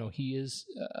he is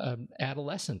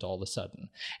adolescent all of a sudden,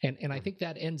 and I think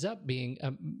that ends up being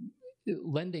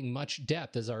lending much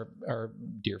depth, as our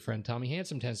dear friend Tommy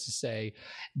Handsome tends to say.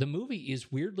 The movie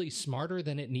is weirdly smarter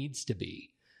than it needs to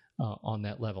be on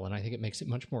that level, and I think it makes it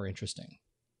much more interesting.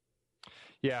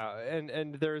 Yeah,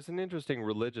 and there's an interesting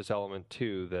religious element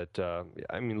too that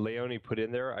Leone put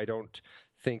in there. I don't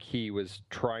think he was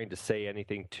trying to say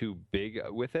anything too big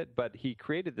with it, but he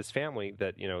created this family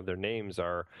that, their names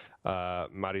are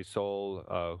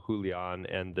Marisol, Julian,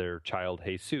 and their child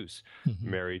Jesus, mm-hmm.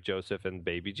 Mary, Joseph, and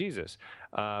baby Jesus.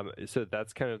 So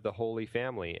that's kind of the Holy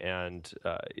Family, and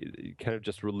kind of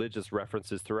just religious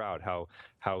references throughout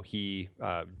how he,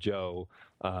 Joe,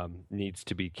 needs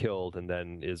to be killed and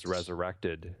then is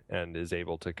resurrected and is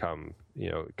able to come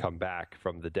back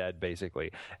from the dead,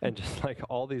 basically. And just like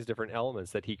all these different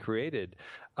elements that he created,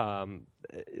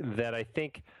 that I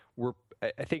think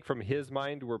from his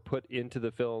mind were put into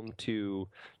the film to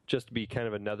just be kind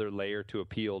of another layer to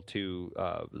appeal to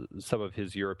some of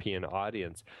his European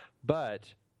audience.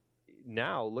 But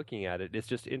now looking at it, it's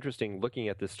just interesting looking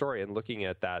at this story and looking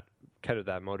at that kind of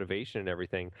that motivation and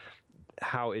everything,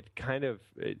 how it kind of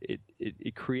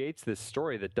it creates this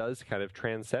story that does kind of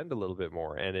transcend a little bit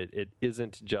more, and it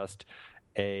isn't just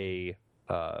a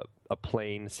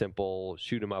plain simple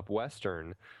shoot 'em up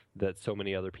Western that so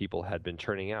many other people had been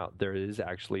churning out. There is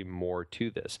actually more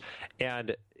to this,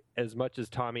 and as much as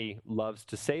Tommy loves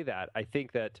to say that, I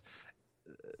think that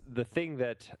the thing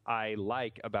that I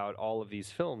like about all of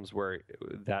these films where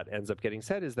that ends up getting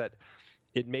said is that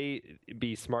it may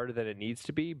be smarter than it needs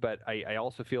to be, but I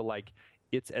also feel like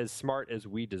it's as smart as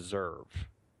we deserve.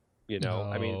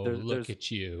 Look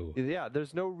at you. Yeah,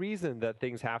 there's no reason that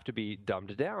things have to be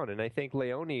dumbed down. And I think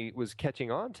Leone was catching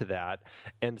on to that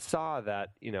and saw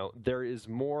that, there is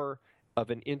more of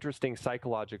an interesting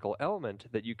psychological element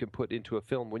that you can put into a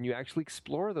film when you actually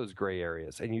explore those gray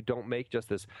areas and you don't make just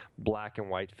this black and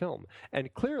white film.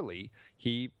 And clearly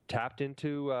he tapped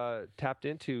into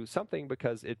something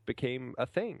because it became a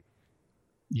thing.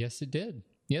 Yes, it did.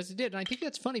 Yes, it did. And I think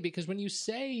that's funny because when you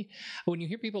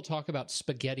hear people talk about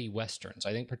spaghetti westerns,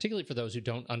 I think particularly for those who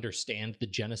don't understand the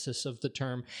genesis of the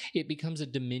term, it becomes a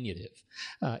diminutive.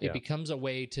 It becomes a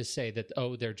way to say that,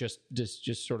 they're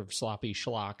just sort of sloppy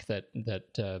schlock that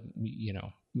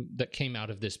came out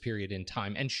of this period in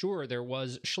time. And sure, there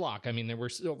was schlock. I mean, there were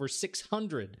over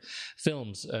 600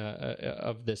 films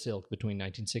of this ilk between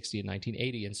 1960 and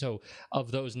 1980. And so of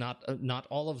those, not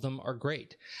all of them are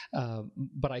great.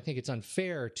 But I think it's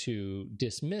unfair to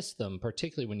dismiss them,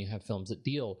 particularly when you have films that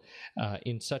deal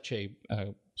in such a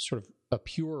sort of a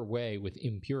pure way with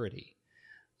impurity.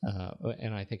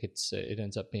 And I think it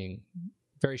ends up being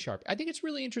very sharp. I think it's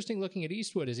really interesting looking at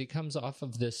Eastwood as he comes off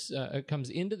of this,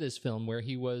 comes into this film where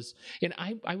he was, and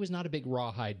I was not a big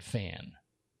Rawhide fan.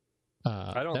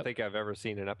 I don't think I've ever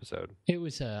seen an episode. It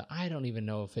was I don't even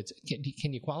know if it's.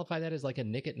 Can you qualify that as like a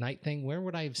Nick at Night thing? Where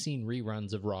would I have seen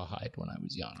reruns of Rawhide when I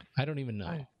was young? I don't even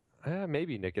know.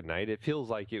 Maybe Nick at Night. It feels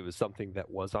like it was something that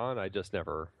was on. I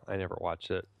never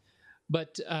watched it.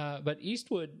 But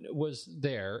Eastwood was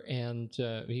there, and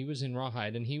he was in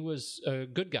Rawhide, and he was a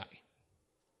good guy.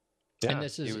 Yeah, and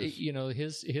this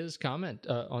is, his comment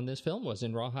on this film was,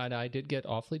 in Rawhide, I did get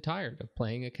awfully tired of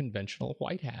playing a conventional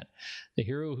white hat, the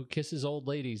hero who kisses old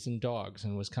ladies and dogs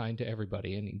and was kind to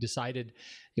everybody, and he decided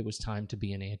it was time to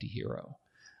be an anti-hero.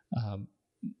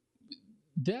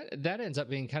 That ends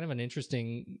up being kind of an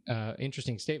interesting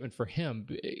statement for him,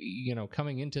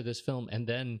 coming into this film and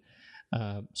then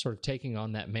sort of taking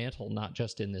on that mantle, not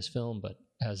just in this film, but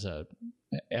as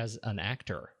an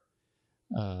actor.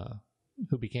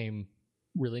 Who became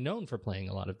really known for playing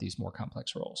a lot of these more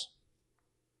complex roles.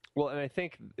 Well, and I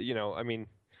think,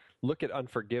 look at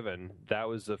Unforgiven. That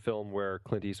was a film where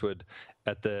Clint Eastwood,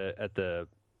 at the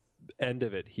end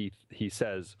of it, he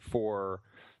says, for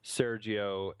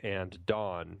Sergio and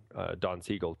Don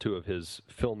Siegel, two of his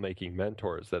filmmaking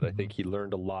mentors that I think he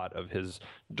learned a lot of his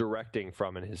directing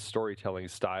from and his storytelling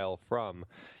style from,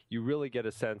 you really get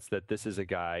a sense that this is a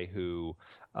guy who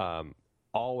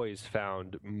always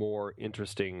found more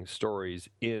interesting stories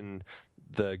in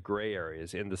the gray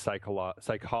areas, in the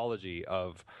psychology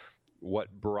of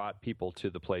what brought people to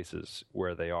the places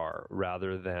where they are,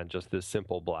 rather than just this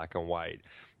simple black and white.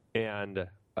 And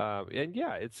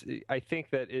I think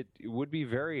that it would be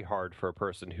very hard for a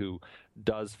person who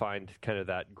does find kind of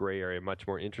that gray area much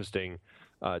more interesting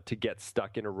to get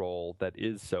stuck in a role that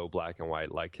is so black and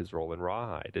white, like his role in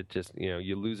Rawhide. It just,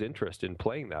 you lose interest in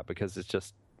playing that because it's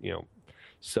just,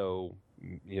 so,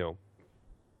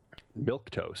 milk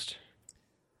toast.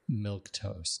 Milk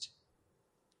toast.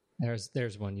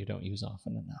 There's one you don't use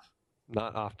often enough.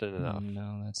 Not often enough.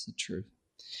 No, that's the truth.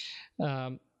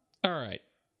 All right.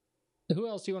 Who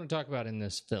else do you want to talk about in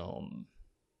this film?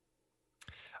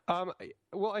 Well,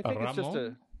 I think it's just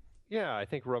I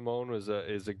think Ramon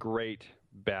is a great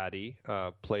baddie,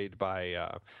 played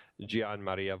by Gian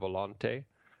Maria Volonte.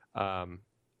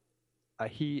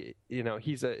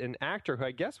 He's an actor who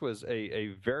I guess was a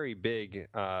very big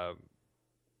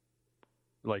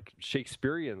like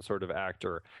Shakespearean sort of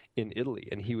actor in Italy,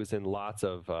 and he was in lots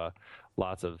of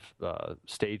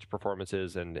stage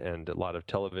performances and a lot of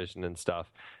television and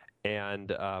stuff. And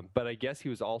but I guess he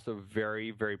was also very,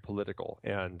 very political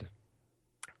and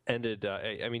ended.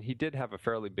 He did have a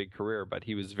fairly big career, but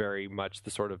he was very much the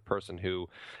sort of person who,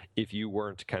 if you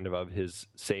weren't kind of his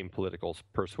same political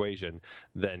persuasion,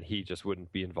 then he just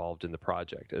wouldn't be involved in the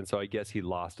project. And so I guess he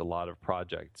lost a lot of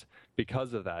projects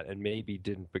because of that, and maybe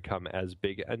didn't become as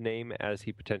big a name as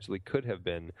he potentially could have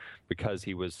been because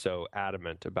he was so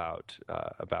adamant about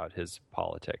his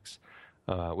politics.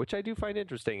 Which I do find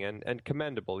interesting and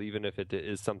commendable, even if it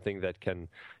is something that can,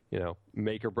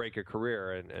 make or break a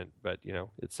career. But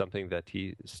it's something that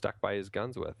he stuck by his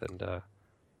guns with. And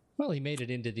well, he made it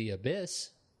into the abyss.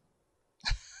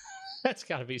 That's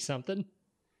got to be something.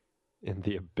 In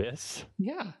the abyss?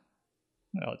 Yeah.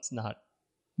 Well, it's not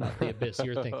the abyss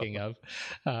you're thinking of.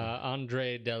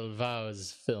 Andre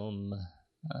Delvau's film,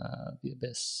 The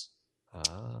Abyss.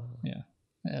 Ah. Yeah.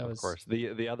 Of course.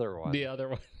 The other one. The other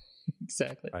one.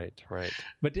 Exactly. Right.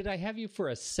 But did I have you for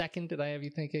a second? Did I have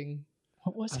you thinking,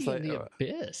 what was he in the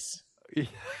abyss? I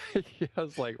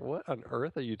was like, what on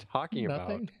earth are you talking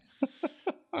Nothing?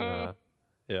 about?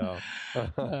 Yeah.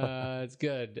 It's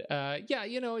good.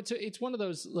 It's one of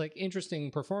those like interesting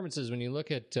performances when you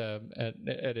look at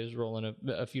his role in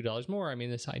a Few Dollars More. I mean,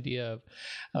 this idea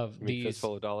of these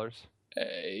Fistful of Dollars.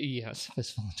 Yes,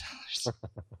 Fistful of Dollars.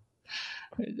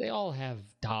 They all have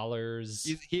dollars.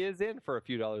 He is in for A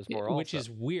Few Dollars More, also, which is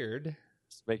weird.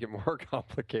 Just make it more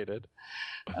complicated.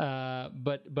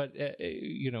 But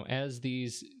as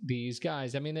these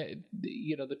guys, I mean,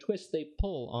 the twists they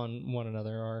pull on one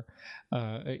another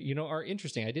are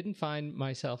interesting. I didn't find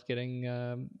myself getting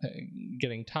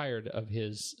tired of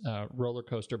his roller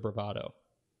coaster bravado.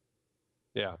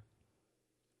 Yeah,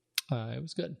 it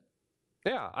was good.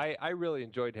 Yeah, I really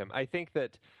enjoyed him. I think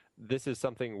that this is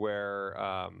something where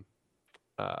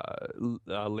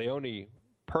Leone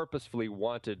purposefully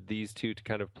wanted these two to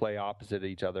kind of play opposite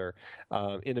each other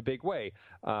in a big way.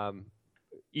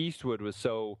 Eastwood was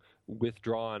so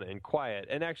withdrawn and quiet.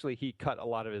 And actually, he cut a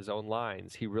lot of his own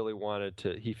lines. He really wanted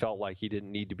to, he felt like he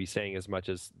didn't need to be saying as much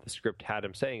as the script had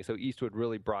him saying. So Eastwood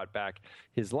really brought back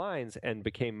his lines and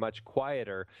became much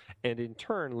quieter. And in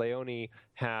turn, Leone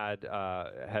had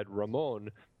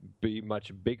Ramon be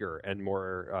much bigger and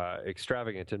more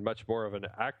extravagant and much more of an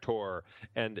actor,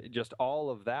 and just all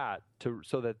of that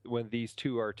so that when these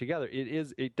two are together,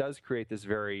 it does create this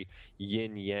very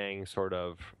yin yang sort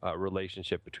of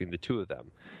relationship between the two of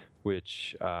them,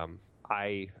 which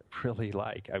I really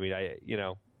like. I mean,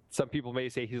 some people may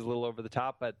say he's a little over the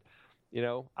top, but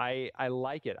I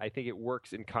like it. I think it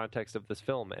works in context of this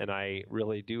film, and I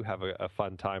really do have a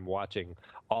fun time watching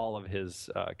all of his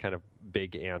kind of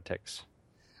big antics.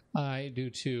 I do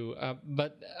too,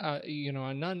 but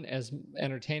none as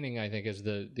entertaining, I think, as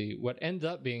the what ends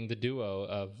up being the duo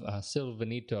of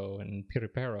Silvanito and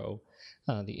Piripero,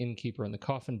 the innkeeper and the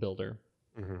coffin builder.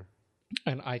 Mm-hmm.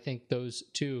 And I think those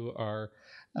two are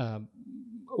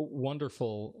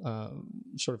wonderful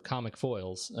sort of comic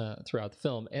foils throughout the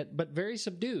film, but very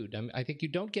subdued. I think you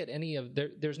don't get any of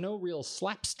there's no real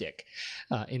slapstick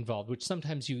involved, which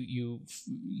sometimes you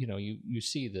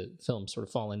see the film sort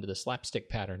of fall into the slapstick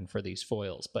pattern for these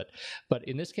foils. But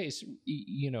in this case,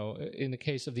 in the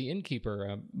case of the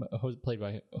innkeeper, played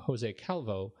by Jose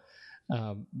Calvo,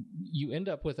 you end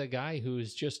up with a guy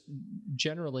who's just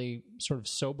generally sort of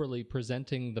soberly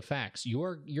presenting the facts.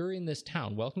 You're in this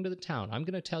town. Welcome to the town. I'm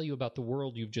going to tell you about the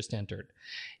world you've just entered.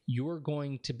 You're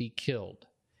going to be killed.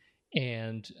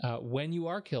 And when you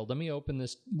are killed, let me open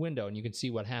this window and you can see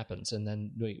what happens. And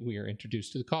then we are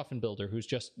introduced to the coffin builder who's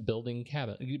just building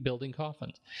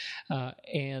coffins.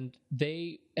 And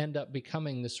they end up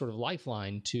becoming this sort of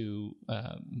lifeline to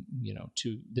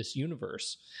this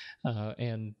universe.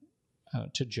 And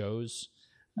to Joe's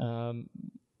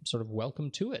sort of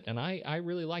welcome to it. And I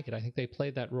really like it. I think they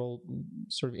played that role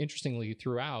sort of interestingly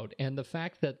throughout. And the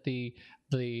fact that the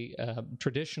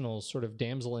traditional sort of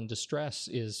damsel in distress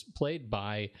is played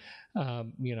by,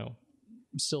 Silvanito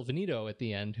at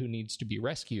the end, who needs to be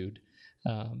rescued,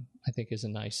 I think is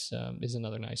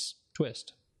another nice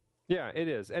twist. Yeah, it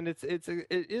is, and it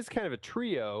is kind of a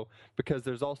trio because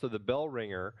there's also the bell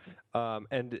ringer,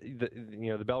 and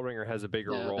the bell ringer has a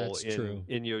bigger role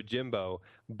in Yojimbo,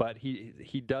 but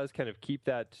he does kind of keep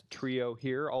that trio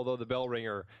here. Although the bell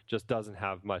ringer just doesn't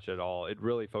have much at all. It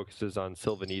really focuses on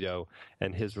Silvanito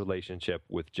and his relationship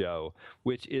with Joe,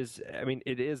 which is,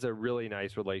 it is a really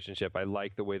nice relationship. I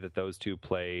like the way that those two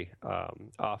play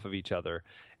off of each other.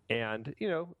 And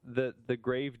the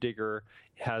grave digger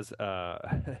has the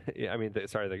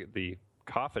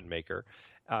coffin maker.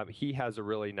 He has a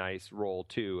really nice role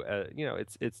too.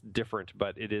 It's different,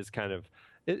 but it is kind of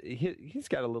he's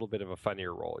got a little bit of a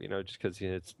funnier role. Just because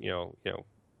it's you're going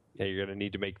to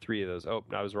need to make 3 of those. Oh,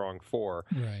 I was wrong, 4.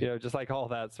 Right. Just like all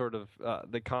that sort of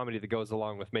the comedy that goes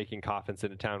along with making coffins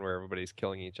in a town where everybody's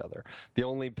killing each other. The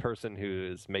only person who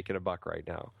is making a buck right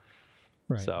now.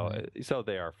 Right, so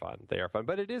they are fun.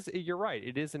 But it is, you're right,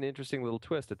 it is an interesting little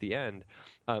twist at the end.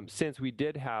 Since we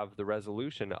did have the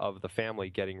resolution of the family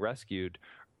getting rescued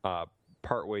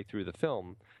partway through the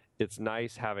film, it's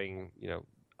nice having,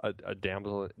 a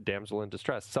damsel in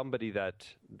distress, somebody that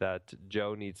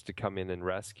Joe needs to come in and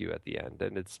rescue at the end.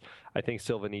 And I think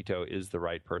Silvanito is the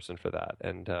right person for that.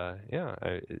 And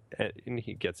and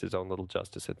he gets his own little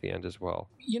justice at the end as well.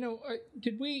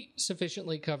 Did we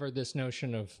sufficiently cover this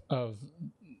notion of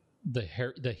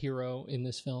the hero in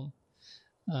this film?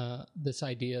 This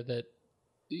idea that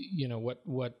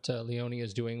what Leone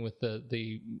is doing with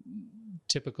the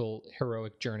typical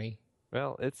heroic journey.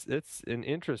 Well, it's an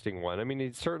interesting one.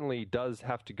 He certainly does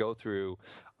have to go through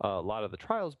a lot of the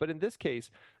trials, but in this case,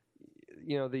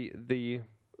 the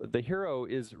hero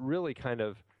is really kind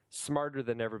of smarter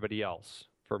than everybody else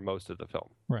for most of the film.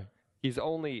 Right. He's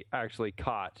only actually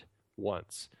caught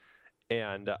once,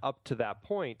 and up to that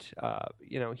point,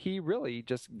 he really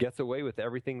just gets away with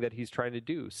everything that he's trying to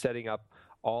do, setting up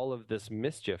all of this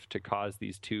mischief to cause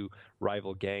these two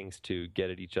rival gangs to get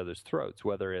at each other's throats,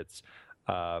 whether it's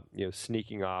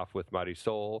sneaking off with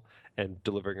Marisol and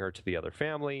delivering her to the other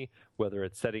family, whether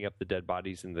it's setting up the dead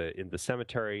bodies in the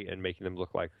cemetery and making them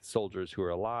look like soldiers who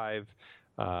are alive.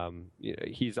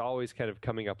 He's always kind of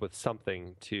coming up with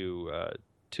something to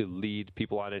lead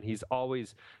people on, and he's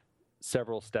always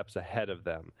several steps ahead of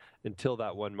them until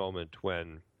that one moment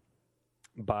when,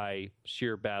 by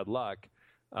sheer bad luck,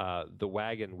 the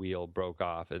wagon wheel broke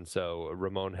off, and so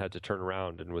Ramon had to turn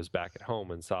around and was back at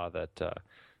home and saw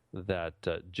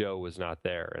that Joe was not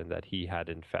there, and that he had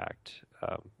in fact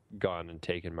gone and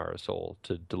taken Marisol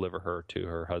to deliver her to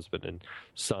her husband and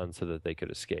son so that they could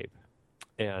escape.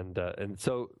 And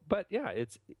so, but yeah,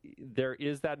 there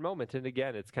is that moment, and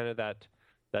again, it's kind of that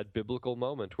biblical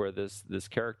moment where this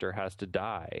character has to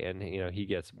die, and he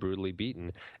gets brutally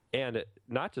beaten, and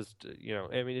not just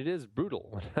I mean, it is brutal.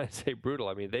 When I say brutal,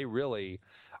 I mean they really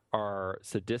are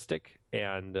sadistic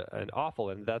and awful,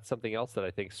 and that's something else that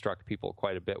I think struck people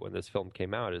quite a bit when this film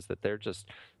came out, is that they're just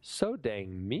so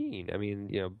dang mean. I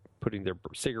mean, putting their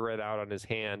cigarette out on his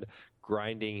hand,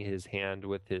 grinding his hand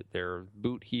with their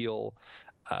boot heel,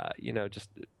 just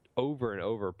over and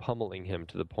over pummeling him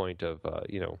to the point of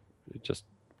just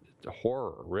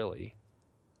horror. Really,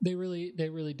 they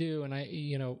really do.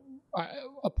 And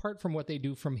apart from what they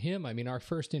do from him, I mean, our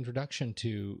first introduction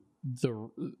to the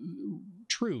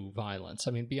true violence,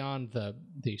 I mean, beyond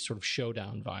the sort of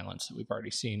showdown violence that we've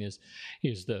already seen, is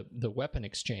the weapon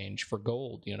exchange for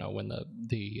gold. When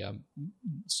the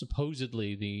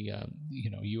supposedly the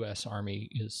U.S. Army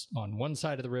is on one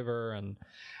side of the river and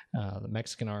the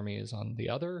Mexican Army is on the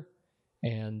other,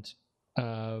 and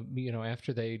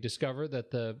after they discover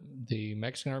that the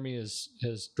Mexican Army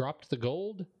has dropped the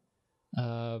gold,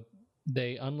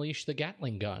 they unleash the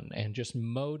Gatling gun and just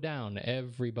mow down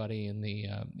everybody in the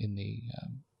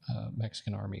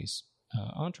Mexican Army's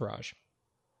entourage.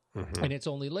 Mm-hmm. And it's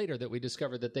only later that we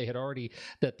discovered that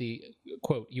that the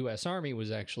quote U.S. Army was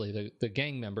actually the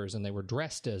gang members, and they were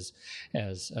dressed as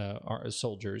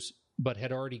soldiers, but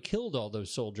had already killed all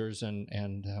those soldiers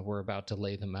and were about to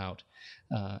lay them out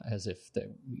as if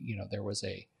there was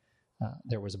a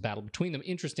battle between them.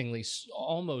 Interestingly,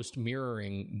 almost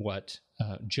mirroring what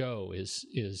Joe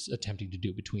is attempting to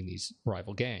do between these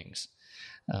rival gangs,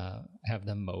 have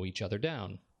them mow each other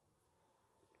down.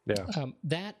 Yeah.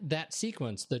 That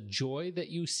sequence, the joy that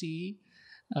you see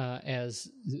as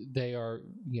they are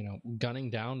gunning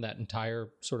down that entire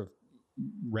sort of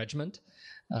regiment,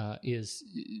 is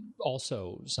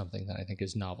also something that I think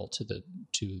is novel to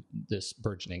this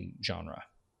burgeoning genre.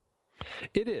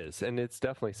 It is, and it's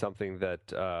definitely something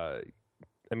that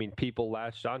people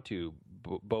latched onto,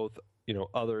 both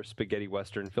other spaghetti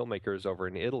western filmmakers over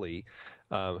in Italy,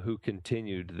 who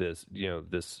continued this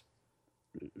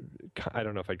I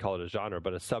don't know if I'd call it a genre,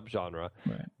 but a subgenre.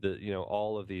 Right.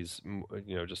 All of these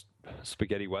just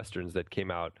spaghetti westerns that came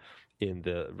out in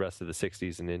the rest of the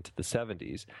 60s and into the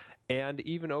 70s. And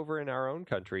even over in our own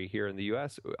country here in the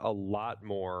U.S., a lot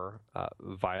more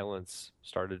violence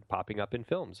started popping up in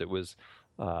films. It was,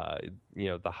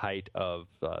 the height of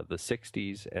the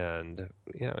 60s, and,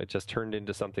 it just turned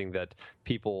into something that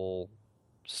people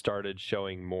started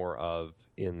showing more of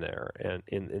in there and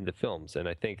in the films. And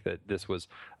I think that this was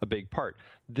a big part.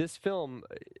 This film,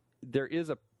 there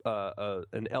is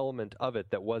an element of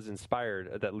it that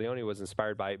Leone was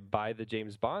inspired by the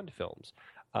James Bond films.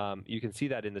 You can see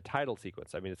that in the title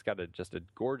sequence. I mean, it's got just a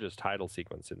gorgeous title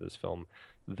sequence in this film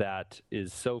that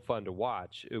is so fun to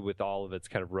watch, with all of its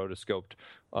kind of rotoscoped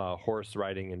horse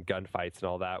riding and gunfights and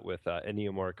all that, with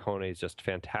Ennio Morricone's just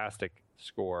fantastic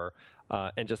score,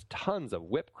 and just tons of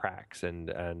whip cracks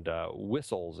and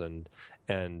whistles and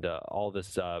all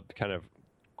this kind of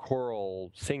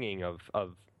choral singing of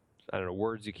I don't know,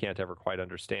 words you can't ever quite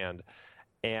understand,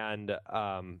 and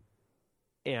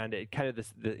it kind of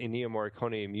the Ennio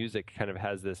Morricone music kind of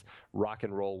has this rock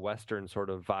and roll western sort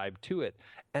of vibe to it,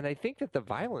 and I think that the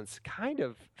violence kind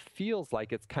of feels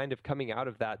like it's kind of coming out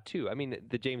of that too. I mean,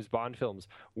 the James Bond films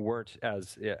weren't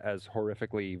as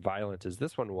horrifically violent as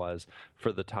this one was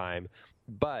for the time,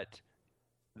 but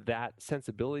that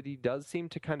sensibility does seem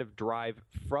to kind of drive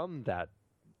from that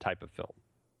type of film.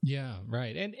 Yeah,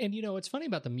 right. And what's funny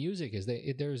about the music is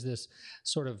there's this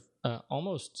sort of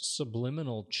almost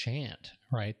subliminal chant,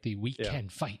 right? The "we can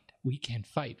fight,"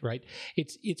 right?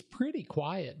 It's pretty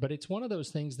quiet, but it's one of those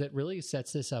things that really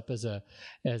sets this up as a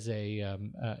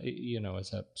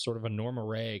sort of a Norma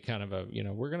Ray kind of a,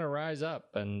 we're going to rise up,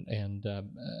 and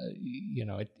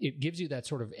it gives you that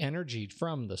sort of energy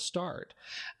from the start,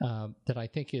 that I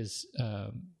think is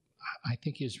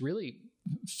really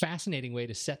fascinating way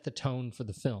to set the tone for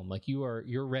the film. Like you're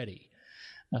ready.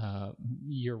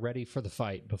 You're ready for the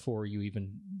fight before you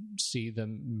even see the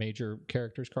major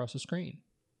characters cross the screen.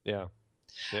 Yeah.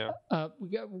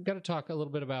 We've got to talk a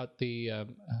little bit about the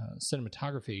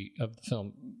cinematography of the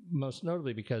film, most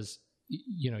notably because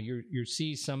you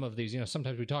see some of these.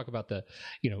 Sometimes we talk about the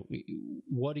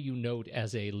what do you note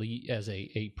as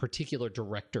a particular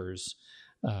director's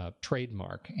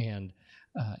trademark, and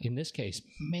in this case,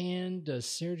 man, does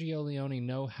Sergio Leone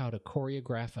know how to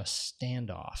choreograph a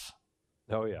standoff.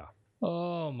 Oh, yeah.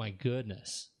 Oh, my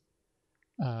goodness.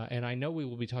 And I know we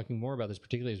will be talking more about this,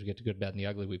 particularly as we get to Good, Bad, and the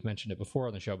Ugly. We've mentioned it before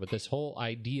on the show, but this whole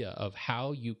idea of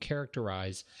how you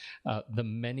characterize the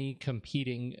many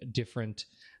competing different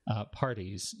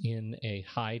parties in a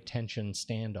high tension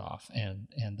standoff, and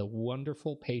the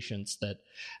wonderful patience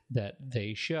that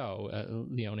they show.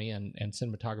 Leone and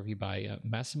cinematography by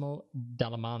Massimo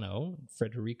Dallamano,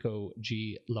 Federico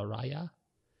G. Laraya.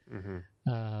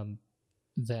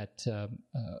 That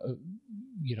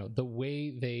the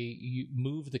way they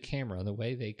move the camera, the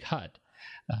way they cut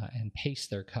and pace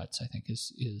their cuts, I think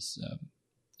is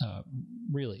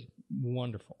really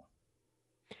wonderful.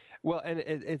 Well, and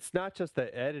it's not just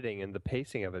the editing and the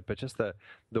pacing of it, but just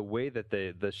the way that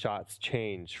the shots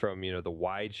change from, the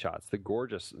wide shots, the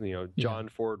gorgeous, John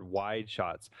Ford wide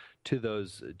shots, to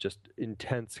those just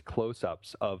intense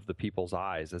close-ups of the people's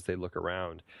eyes as they look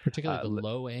around. Particularly the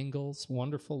low angles,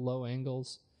 wonderful low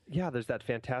angles. Yeah, there's that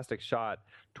fantastic shot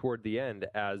toward the end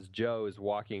as Joe is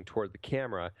walking toward the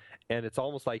camera, and it's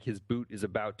almost like his boot is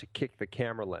about to kick the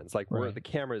camera lens, like where the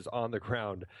camera is on the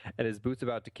ground and his boot's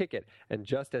about to kick it. And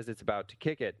just as it's about to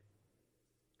kick it,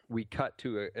 we cut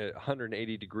to a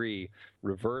 180-degree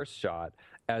reverse shot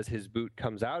as his boot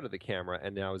comes out of the camera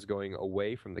and now is going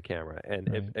away from the camera.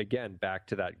 And again, back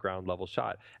to that ground level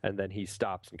shot. And then he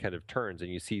stops and kind of turns,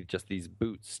 and you see just these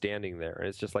boots standing there. And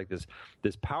it's just like this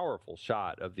powerful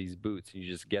shot of these boots. And you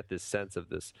just get this sense of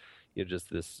this, just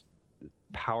this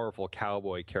powerful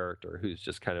cowboy character who's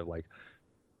just kind of like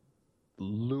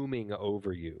looming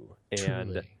over you.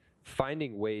 And Truly.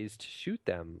 Finding ways to shoot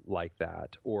them like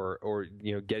that, or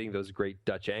getting those great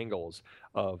Dutch angles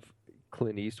of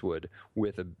Clint Eastwood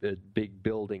with a big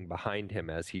building behind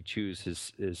him as he chews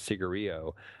his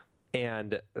cigarillo,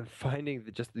 and finding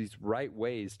just these right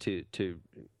ways to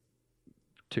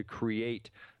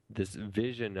create this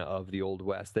vision of the Old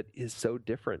West that is so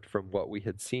different from what we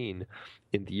had seen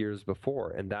in the years before.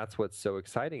 And that's what's so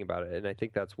exciting about it. And I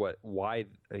think that's why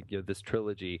this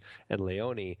trilogy and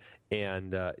Leone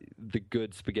and the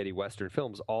good spaghetti Western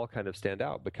films all kind of stand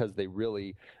out, because they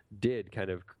really did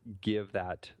kind of give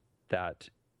that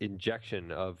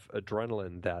injection of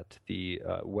adrenaline that the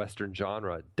Western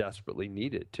genre desperately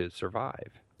needed to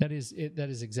survive. That is it. That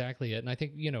is exactly it. And I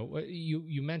think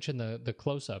you mentioned the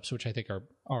close-ups, which I think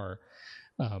are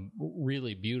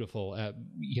really beautiful.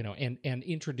 And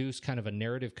introduce kind of a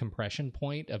narrative compression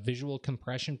point, a visual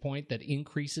compression point that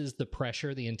increases the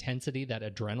pressure, the intensity, that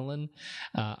adrenaline.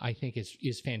 I think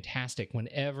is fantastic.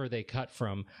 Whenever they cut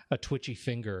from a twitchy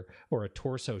finger or a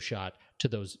torso shot to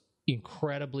those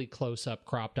incredibly close-up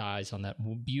cropped eyes on that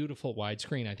beautiful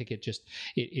widescreen, I think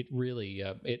it really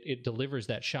delivers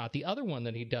that shot. The other one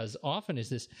that he does often is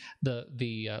this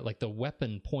the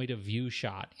weapon point of view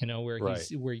shot,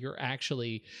 where you're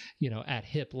actually at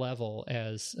hip level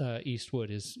as Eastwood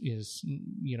is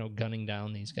gunning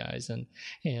down these guys, and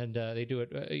they do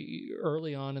it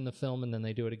early on in the film, and then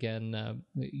they do it again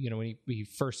when he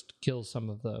first kills some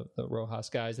of the Rojas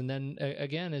guys, and then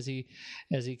again as he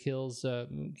kills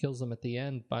them at the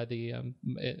end by the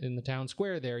in the town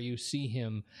square. There you see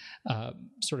him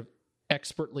sort of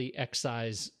expertly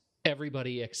excise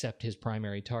everybody except his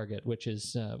primary target, which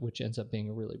ends up being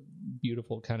a really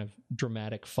beautiful kind of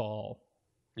dramatic fall.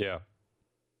 Yeah,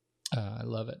 I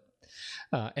love it.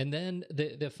 And then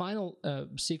the final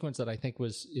sequence that I think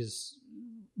is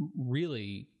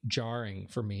really jarring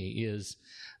for me is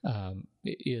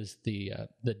the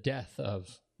death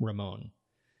of Ramon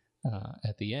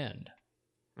at the end.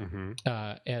 Mm-hmm.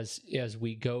 As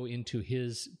we go into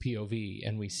his POV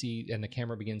and we see, and the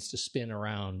camera begins to spin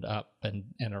around, up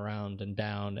and around and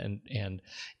down, and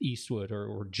Eastwood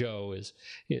or Joe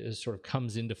is sort of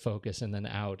comes into focus and then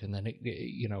out, and then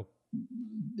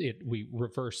we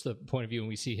reverse the point of view and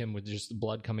we see him with just the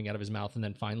blood coming out of his mouth, and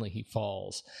then finally he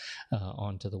falls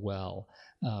onto the well.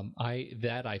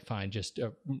 I find just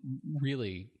a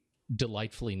really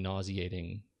delightfully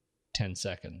nauseating 10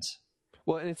 seconds.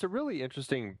 Well, and it's a really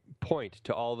interesting point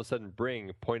to all of a sudden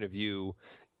bring point of view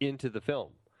into the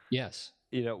film. Yes.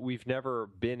 We've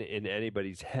never been in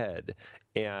anybody's head,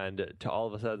 and to all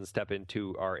of a sudden step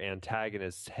into our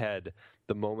antagonist's head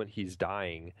the moment he's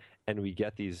dying, and we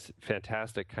get these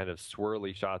fantastic kind of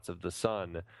swirly shots of the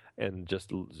sun, and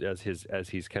just as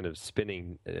he's kind of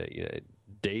spinning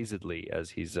dazedly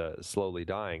as he's slowly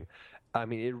dying. I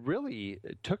mean, it really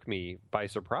took me by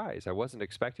surprise. I wasn't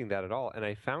expecting that at all. And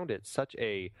I found it such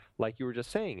like you were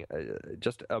just saying,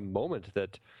 just a moment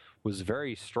that was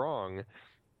very strong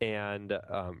and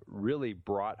really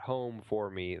brought home for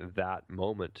me that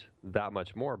moment that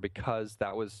much more, because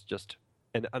that was just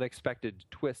an unexpected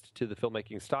twist to the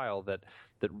filmmaking style that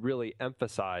that really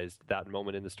emphasized that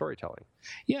moment in the storytelling.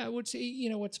 Yeah, I would say,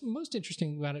 what's most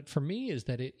interesting about it for me is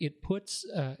that it puts,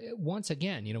 once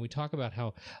again, we talk about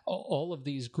how all of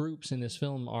these groups in this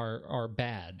film are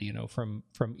bad, from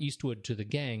Eastwood to the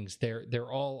gangs,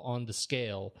 they're all on the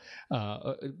scale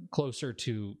closer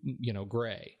to,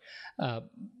 gray.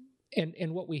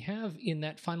 And what we have in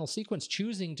that final sequence,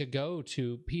 choosing to go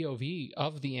to POV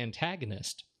of the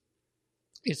antagonist,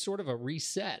 is sort of a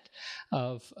reset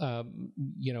of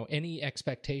any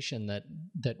expectation that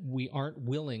we aren't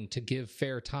willing to give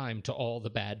fair time to all the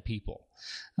bad people.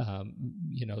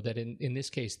 That in this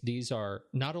case, these are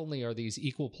not only are these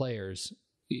equal players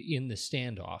in the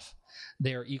standoff,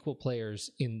 they are equal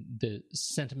players in the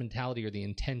sentimentality or the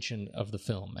intention of the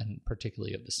film, and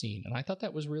particularly of the scene. And I thought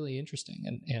that was really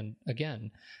interesting. And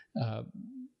again,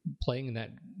 playing in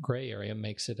that gray area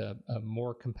makes it a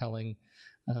more compelling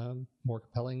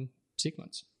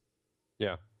sequence.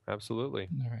 Yeah, absolutely.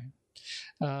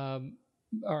 All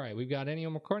right. We've got Ennio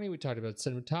Morricone. We talked about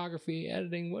cinematography,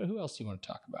 editing. Who else do you want to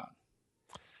talk about?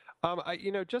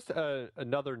 Just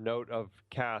another note of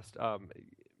cast.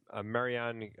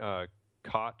 Marianne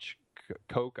Koch,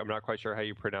 I'm not quite sure how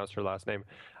you pronounce her last name,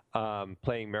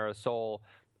 playing Marisol.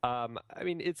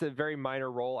 It's a very minor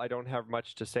role. I don't have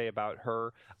much to say about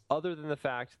her, other than the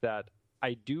fact that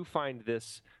I do find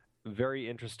this very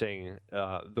interesting.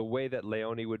 The way that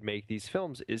Leone would make these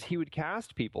films is he would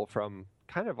cast people from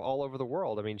kind of all over the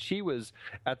world. I mean, she was,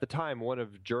 at the time, one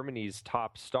of Germany's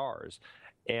top stars.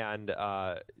 And,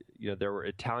 there were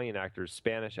Italian actors,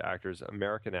 Spanish actors,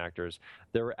 American actors.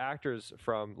 There were actors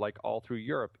from, all through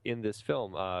Europe in this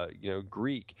film,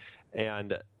 Greek.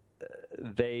 And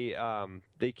they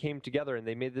came together and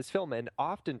they made this film. And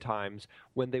oftentimes,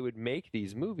 when they would make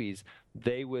these movies,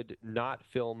 they would not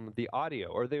film the audio,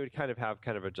 or they would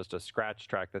have just a scratch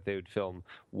track that they would film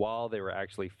while they were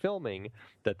actually filming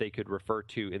that they could refer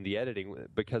to in the editing.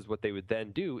 Because what they would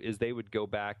then do is they would go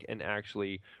back and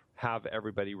actually have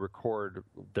everybody record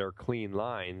their clean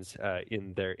lines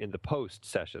in the post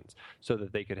sessions so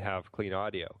that they could have clean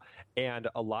audio. And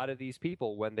a lot of these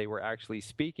people, when they were actually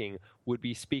speaking, would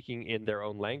be speaking in their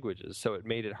own languages. So it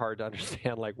made it hard to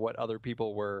understand what other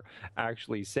people were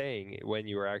actually saying when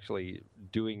you were actually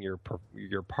doing your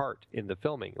part in the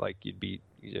filming. You'd be,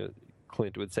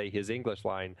 Clint would say his English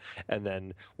line, and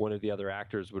then one of the other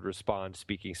actors would respond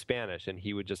speaking Spanish, and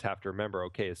he would just have to remember,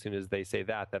 okay, as soon as they say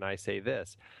that, then I say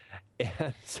this.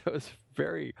 And so it's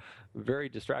very, very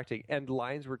distracting. And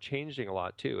lines were changing a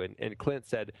lot, too. And Clint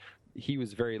said he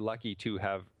was very lucky to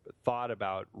have thought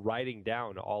about writing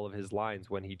down all of his lines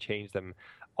when he changed them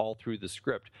all through the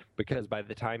script, because by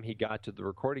the time he got to the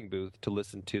recording booth to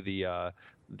listen to the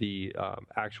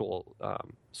actual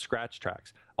scratch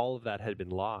tracks, all of that had been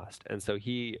lost. And so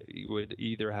he would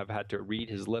either have had to read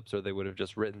his lips, or they would have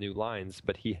just written new lines,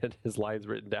 but he had his lines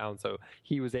written down, so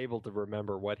he was able to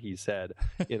remember what he said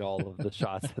in all of the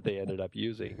shots that they ended up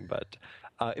using. But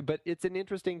it's an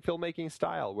interesting filmmaking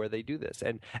style where they do this,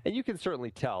 and you can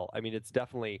certainly tell. I mean, it's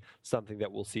definitely something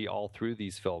that we'll see all through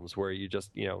these films, where you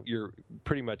just, you're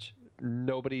pretty much,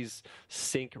 nobody's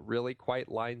sync really quite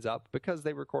lines up, because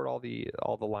they record all the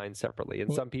lines separately.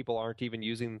 And some people aren't even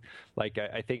using,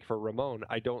 I think for Ramon,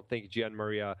 I don't think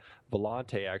Gianmaria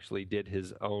Volante actually did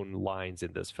his own lines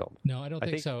in this film. No, I don't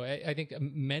think so. I think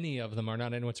many of them are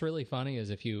not. And what's really funny is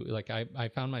if you, I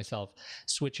found myself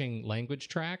switching language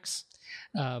tracks,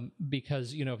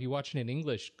 because, if you watch it in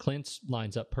English, Clint's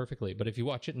lines up perfectly. But if you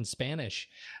watch it in Spanish,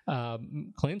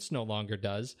 Clint's no longer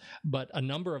does, but a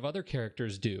number of other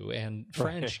characters do. And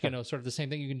French, sort of the same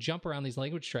thing. You can jump around these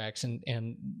language tracks and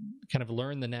kind of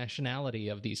learn the nationality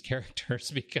of these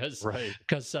characters because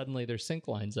suddenly their sync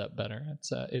lines up better.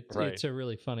 It's a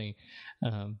really funny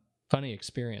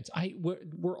experience.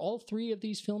 Were all three of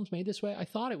these films made this way? I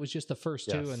thought it was just the first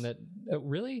two, and that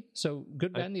really. So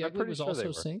Good, Bad, and the Ugly was sure also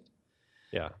synced.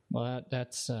 Yeah. Well,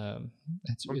 that's I'm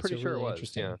pretty sure it was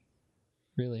interesting. Yeah.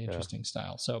 Really interesting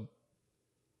style. So.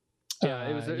 Yeah,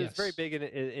 it was very big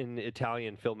in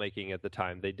Italian filmmaking at the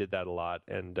time. They did that a lot,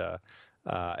 and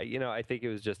I think it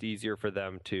was just easier for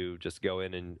them to just go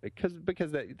in and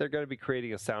because they're going to be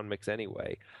creating a sound mix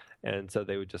anyway, and so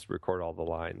they would just record all the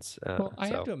lines. Well, I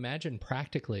have to imagine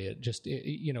practically it just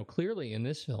clearly in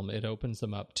this film it opens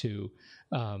them up to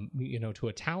to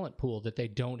a talent pool that they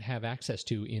don't have access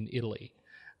to in Italy.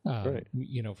 For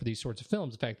these sorts of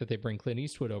films, the fact that they bring Clint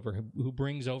Eastwood over, who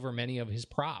brings over many of his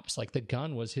props, like the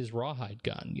gun was his rawhide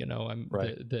gun, he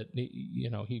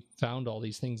found all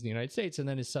these things in the United States and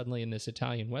then is suddenly in this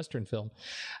Italian Western film.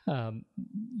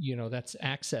 That's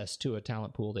access to a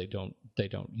talent pool they don't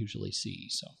usually see.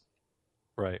 So,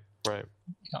 right. Yeah,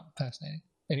 fascinating.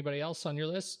 Anybody else on your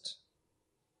list?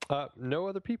 No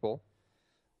other people.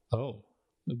 Oh,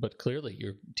 but clearly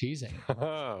you're teasing.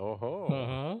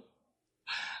 Oh.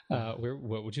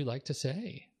 What would you like to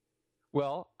say?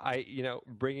 Well,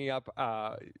 bringing up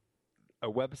a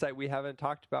website we haven't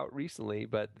talked about recently,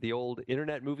 but the old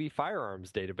Internet Movie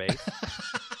Firearms database.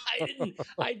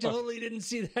 I totally didn't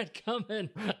see that coming.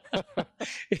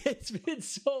 It's been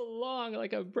so long,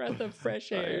 like a breath of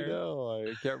fresh air. I know.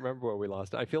 I can't remember where we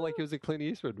lost it. I feel like it was a Clint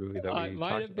Eastwood movie that we It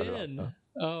might have been.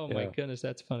 Oh my goodness,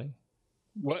 that's funny.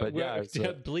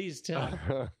 Please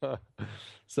tell.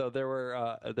 So there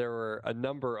were a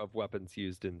number of weapons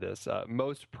used in this.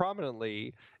 Most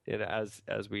prominently, as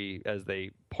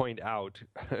they point out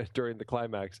during the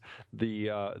climax,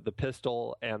 the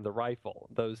pistol and the rifle.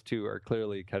 Those two are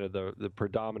clearly kind of the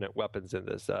predominant weapons in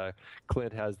this.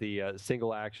 Clint has the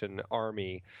single action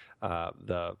army,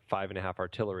 the 5.5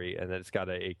 artillery, and then it's got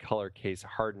a color case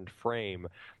hardened frame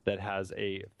that has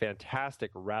a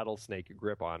fantastic rattlesnake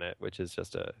grip on it, which is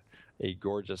just a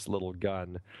gorgeous little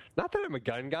gun. Not that I'm a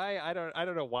gun guy. I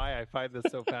don't know why I find this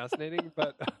so fascinating,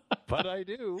 but I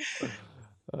do.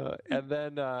 And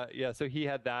then so he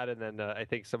had that, and then I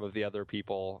think some of the other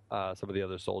people, some of the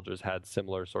other soldiers had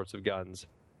similar sorts of guns.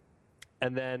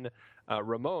 And then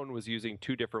Ramon was using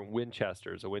two different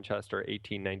Winchesters, a Winchester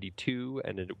 1892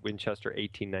 and a Winchester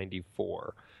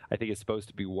 1894. I think it's supposed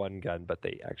to be one gun, but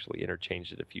they actually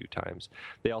interchanged it a few times.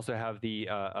 They also have the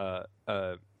I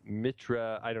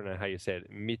don't know how you say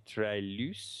it,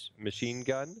 mitrailleuse machine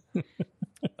gun.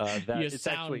 You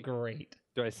sound great.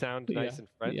 Do I sound nice in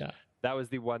French? Yeah. That was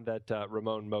the one that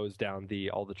Ramon mows down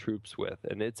all the troops with,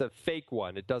 and it's a fake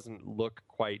one. It doesn't look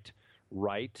quite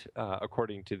right,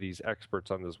 according to these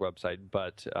experts on this website,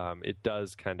 but it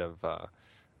does kind of,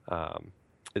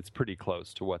 it's pretty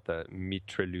close to what the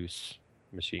mitrailleuse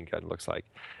machine gun looks like.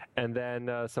 And then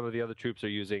some of the other troops are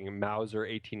using Mauser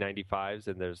 1895s,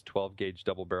 and there's 12-gauge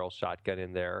double-barrel shotgun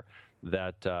in there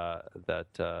that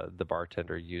the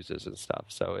bartender uses and stuff.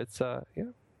 So it's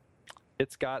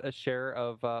got a share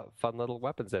of fun little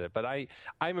weapons in it. But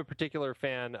I'm a particular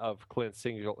fan of Clint's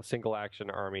single action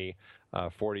army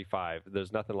 45.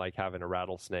 There's nothing like having a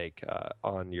rattlesnake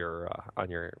on your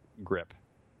grip.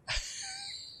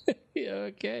 Yeah,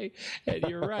 okay. And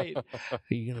you're right. Are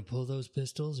you going to pull those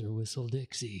pistols or whistle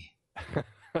Dixie?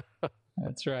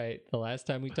 That's right. The last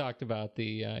time we talked about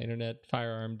the Internet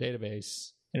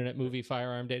Movie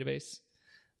Firearm Database,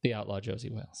 the Outlaw Josie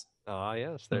Wales. Ah,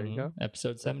 yes. There you go.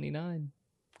 Episode 79.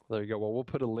 There you go. Well, we'll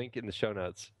put a link in the show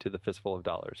notes to the Fistful of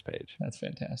Dollars page. That's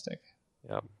fantastic.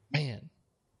 Yep. Man,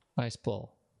 nice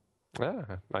pull.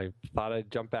 I thought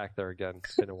I'd jump back there again.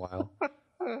 It's been a while.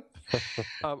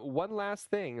 One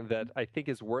last thing that I think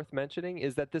is worth mentioning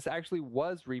is that this actually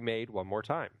was remade one more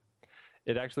time.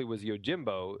 It actually was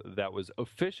Yojimbo that was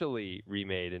officially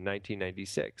remade in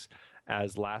 1996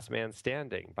 as Last Man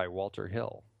Standing by Walter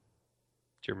Hill.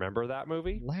 Do you remember that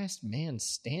movie? Last Man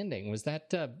Standing. Was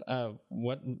that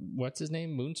what's his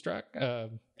name? Moonstruck?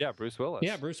 Yeah, Bruce Willis.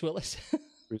 Yeah, Bruce Willis.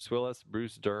 Bruce Willis,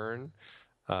 Bruce Dern,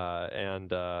 and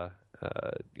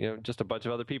just a bunch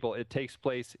of other people. It takes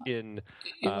place in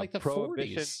like the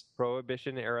 40s.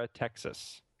 Prohibition era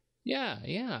Texas. Yeah.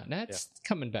 That's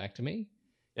coming back to me.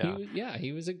 Yeah.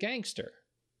 He was a gangster.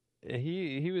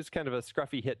 He was kind of a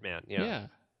scruffy hitman. Yeah.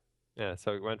 Yeah,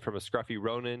 so it went from a scruffy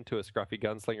Ronin to a scruffy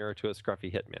gunslinger to a scruffy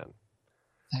hitman.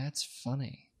 That's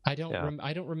funny. I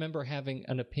don't remember having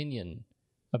an opinion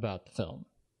about the film.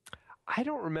 I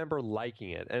don't remember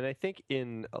liking it, and I think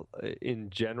in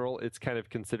general, it's kind of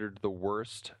considered the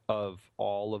worst of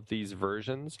all of these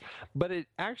versions. But it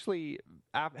actually,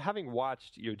 having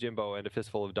watched Yojimbo and A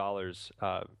Fistful of Dollars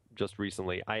just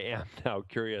recently, I am now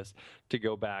curious to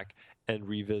go back and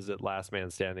revisit Last Man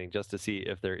Standing just to see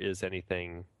if there is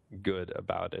anything good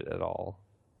about it at all.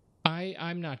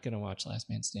 I'm not going to watch Last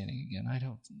Man Standing again. I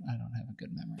don't have a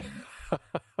good memory of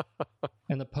it.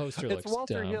 And the poster looks It's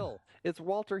Walter dumb. Hill. It's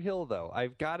Walter Hill, though.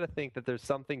 I've got to think that there's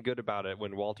something good about it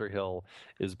when Walter Hill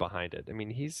is behind it. I mean,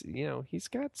 he's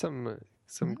got some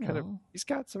kind of, he's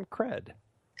got some cred.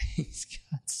 He's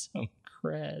got some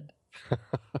cred.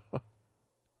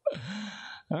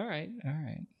 All right.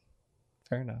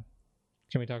 Fair enough.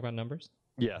 Can we talk about numbers?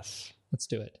 Yes. Let's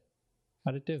do it.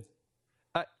 How'd it do?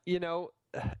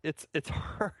 It's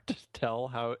hard to tell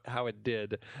how it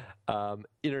did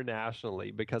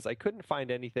internationally, because I couldn't find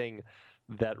anything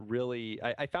that really...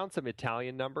 I found some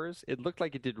Italian numbers. It looked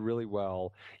like it did really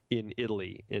well in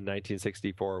Italy in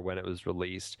 1964 when it was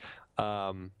released.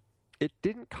 It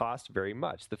didn't cost very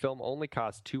much. The film only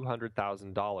cost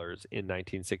 $200,000 in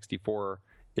 1964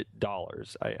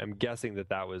 dollars. I'm guessing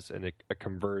that was a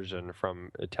conversion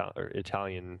from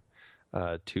Italian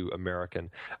to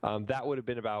American. That would have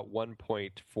been about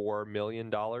 $1.4 million.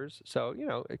 So,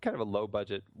 kind of a low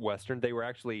budget Western. They were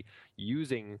actually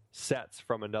using sets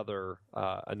from another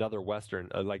Western,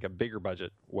 like a bigger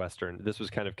budget Western. This was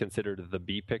kind of considered the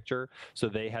B picture. So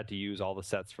they had to use all the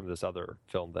sets from this other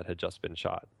film that had just been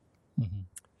shot.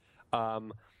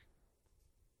 Mm-hmm.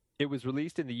 It was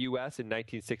released in the U.S. in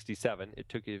 1967. It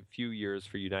took a few years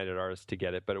for United Artists to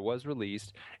get it, but it was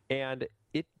released, and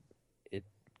it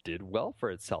did well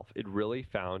for itself. It really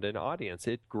found an audience.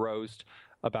 It grossed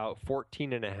about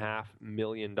 $14.5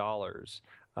 million,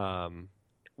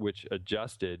 which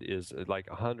adjusted is like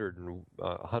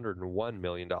 $101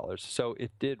 million. So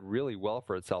it did really well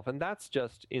for itself. And that's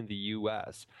just in the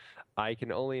U.S. I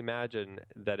can only imagine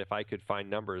that if I could find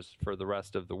numbers for the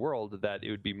rest of the world, that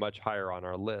it would be much higher on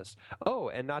our list. Oh,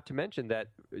 and not to mention that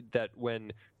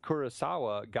when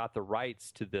Kurosawa got the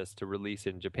rights to this to release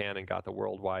in Japan and got the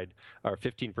worldwide, or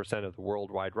 15% of the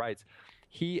worldwide rights,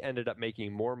 he ended up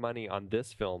making more money on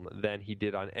this film than he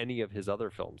did on any of his other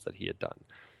films that he had done.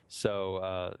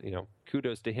 So,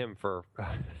 kudos to him for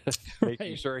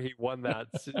making sure he won that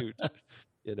suit.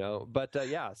 But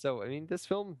so I mean, this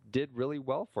film did really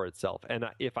well for itself, and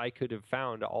if I could have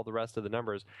found all the rest of the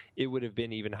numbers, it would have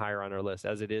been even higher on our list.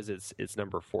 As it is, it's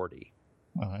number 40.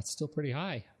 Well, that's still pretty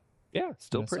high. Yeah,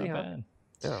 still that's pretty not high.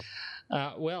 Bad.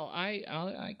 Yeah. Well,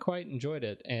 I quite enjoyed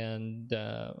it, and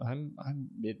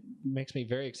it makes me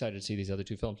very excited to see these other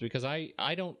two films, because I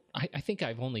think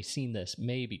I've only seen this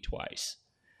maybe twice,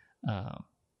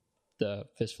 the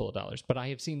Fistful of Dollars, but I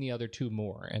have seen the other two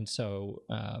more, and so.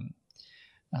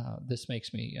 This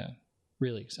makes me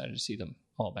really excited to see them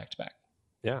all back to back.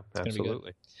 Yeah,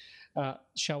 absolutely.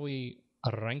 Shall we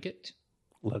rank it?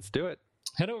 Let's do it.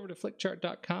 Head over to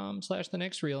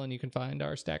flickchart.com/thenextreel and you can find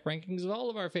our stack rankings of all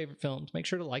of our favorite films. Make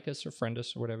sure to like us or friend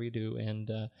us or whatever you do, and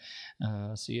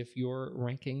see if your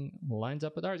ranking lines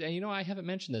up with ours. And I haven't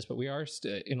mentioned this, but we are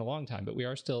in a long time, but we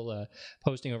are still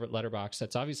posting over at Letterboxd.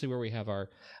 That's obviously where we have our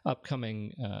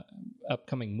upcoming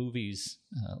movies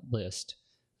list.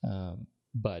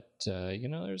 But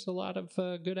there's a lot of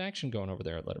good action going over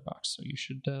there at Letterboxd, so you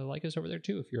should like us over there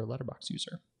too if you're a Letterboxd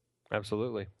user.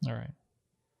 Absolutely. All right.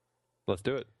 Let's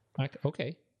do it.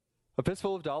 Okay. A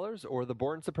Fistful of Dollars or The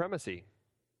Bourne Supremacy?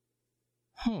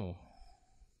 Oh.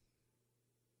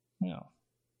 Well,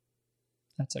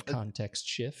 that's a context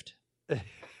shift.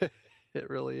 It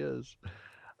really is.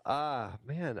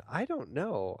 Man, I don't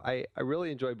know. I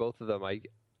really enjoy both of them. I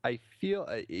feel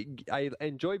I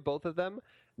enjoy both of them.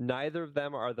 Neither of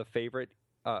them are the favorite,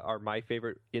 are my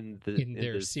favorite in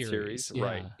their series. Yeah.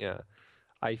 Right? Yeah.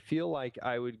 I feel like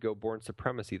I would go Bourne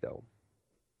Supremacy though.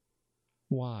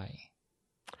 Why?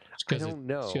 I don't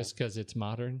know. Just because it's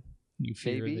modern. You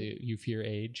fear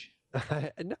age.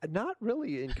 Not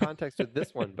really in context with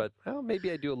this one, but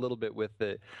maybe I do a little bit with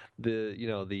the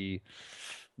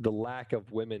lack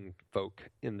of women folk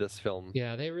in this film.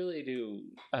 Yeah, they really do.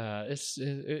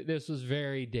 This was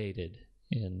very dated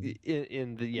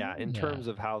in terms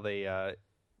of how they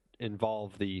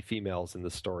involve the females in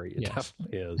the story. It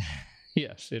definitely is.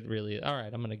 Yes, it really is. All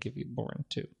right, I'm going to give you Bourne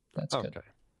too. That's good. Okay.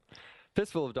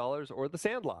 Fistful of Dollars or The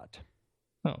Sandlot?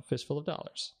 Oh, Fistful of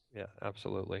Dollars. Yeah,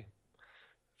 absolutely.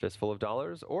 Fistful of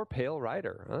Dollars or Pale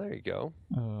Rider? Oh, there you go.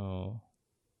 Oh,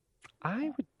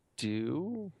 I would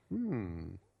do.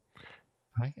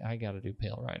 I got to do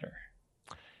Pale Rider.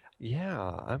 Yeah,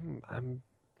 I'm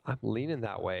leaning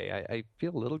that way. I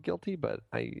feel a little guilty, but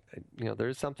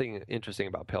there's something interesting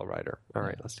about Pale Rider. All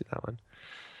right, let's do that one.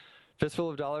 Fistful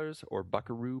of Dollars or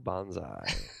Buckaroo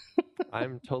Banzai?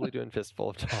 I'm totally doing Fistful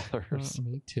of Dollars.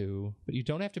 Me too. But you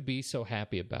don't have to be so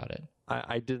happy about it.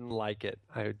 I didn't like it.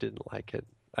 I didn't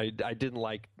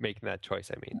like making that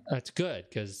choice, I mean. That's good,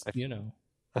 because,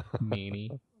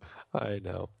 meanie. I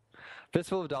know.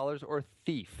 Fistful of Dollars or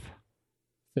Thief?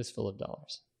 Fistful of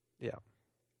Dollars. Yeah.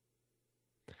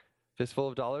 Fistful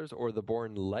of Dollars or The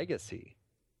Bourne Legacy?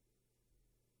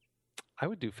 I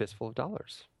would do Fistful of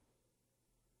Dollars.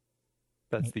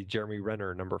 That's the Jeremy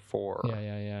Renner number 4.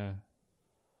 Yeah.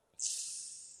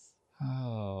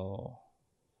 Oh.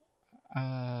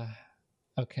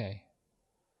 Okay.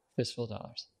 Fistful of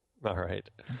Dollars. All right.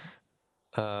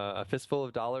 A Fistful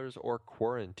of Dollars or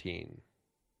Quarantine?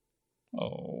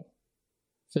 Oh.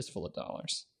 Fistful of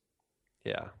Dollars.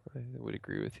 Yeah, I would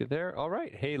agree with you there. All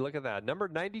right. Hey, look at that. Number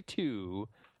 92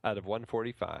 out of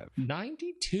 145.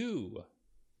 92.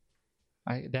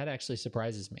 That actually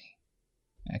surprises me.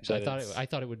 Actually, I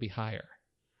thought it would be higher.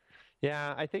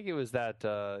 Yeah, I think it was that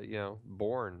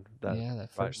Bourne, that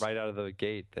first... right out of the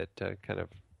gate, that kind of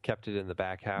kept it in the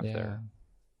back half there.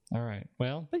 All right.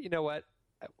 Well, but you know what?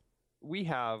 We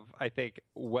have, I think,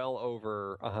 well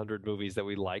over 100 movies that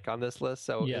we like on this list,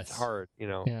 so it's hard.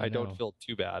 I don't feel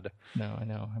too bad. No, I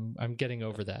know. I'm getting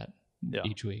over that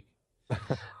each week.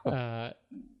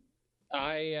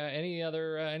 Any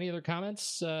other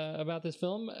comments about this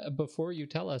film before you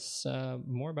tell us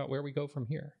more about where we go from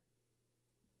here?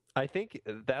 I think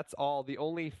that's all. The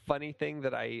only funny thing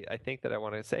that I think that I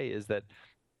want to say is that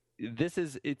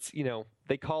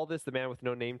they call this the Man with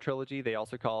No Name trilogy. They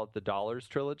also call it the Dollars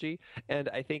trilogy. And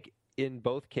I think in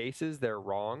both cases they're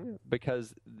wrong,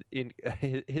 because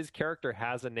his character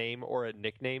has a name or a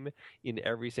nickname in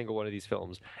every single one of these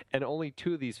films. And only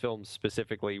 2 of these films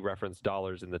specifically reference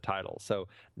dollars in the title. So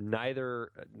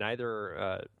neither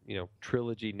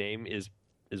trilogy name is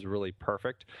really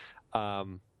perfect.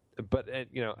 But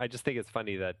I just think it's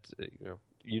funny that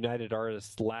United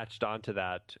Artists latched onto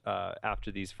that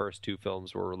after these first 2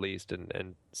 films were released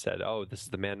and said, "Oh, this is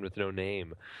the Man with No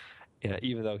Name,"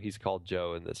 even though he's called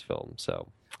Joe in this film.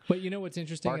 So, but you know what's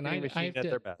interesting, and I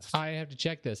have to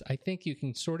check this. I think you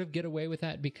can sort of get away with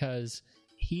that because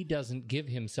he doesn't give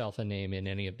himself a name in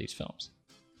any of these films.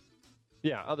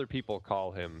 Yeah, other people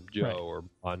call him Joe or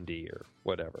Bundy or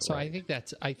whatever. So right?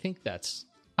 I think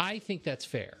that's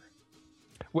fair.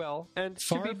 Well, and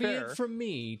far to be it from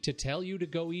me to tell you to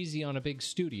go easy on a big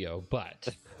studio, but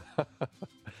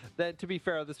then to be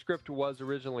fair, the script was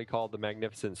originally called The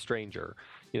Magnificent Stranger,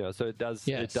 so it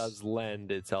does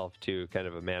lend itself to kind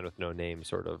of a Man with No Name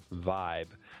sort of vibe,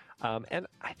 and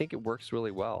I think it works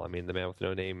really well. I mean, The Man with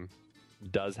No Name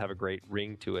does have a great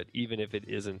ring to it, even if it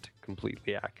isn't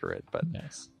completely accurate. But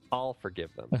I'll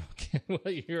forgive them. Okay.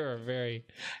 Well, you're very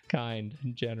kind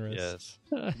and generous.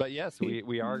 Yes. But yes,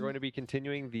 we are going to be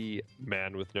continuing the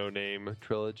Man with No Name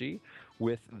trilogy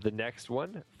with the next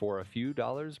one for a few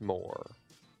dollars more.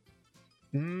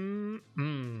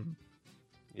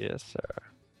 Yes, sir.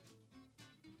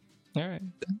 All right.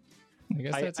 I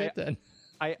guess that's it then.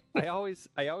 I always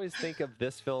think of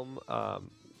this film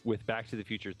with Back to the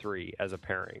Future 3 as a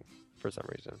pairing for some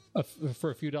reason.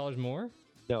 For a few dollars more?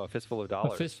 No, A Fistful of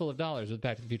Dollars. A Fistful of Dollars with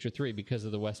Back to the Future 3 because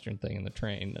of the Western thing in the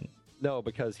train. No,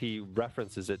 because he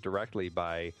references it directly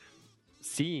by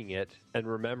seeing it and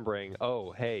remembering,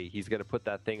 oh, hey, he's going to put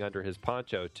that thing under his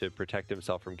poncho to protect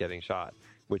himself from getting shot,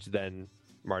 which then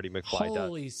Marty McFly does.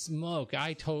 Holy smoke,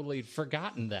 I totally had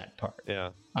forgotten that part. Yeah.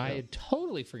 I had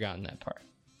totally forgotten that part.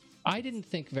 I didn't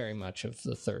think very much of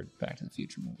the third Back to the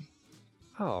Future movie.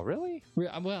 Oh, really?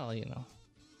 Well,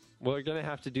 We're going to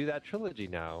have to do that trilogy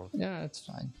now. Yeah, that's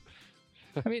fine.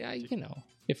 I mean,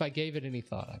 if I gave it any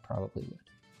thought, I probably would.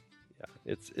 Yeah,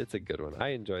 it's a good one. I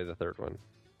enjoy the third one.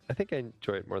 I think I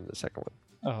enjoy it more than the second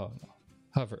one. Oh,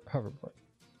 no. Hoverboard.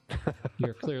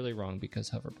 You're clearly wrong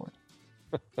because hoverboard.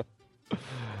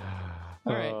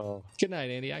 All right. Good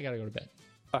night, Andy. I got to go to bed.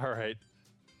 All right.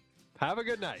 Have a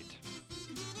good night.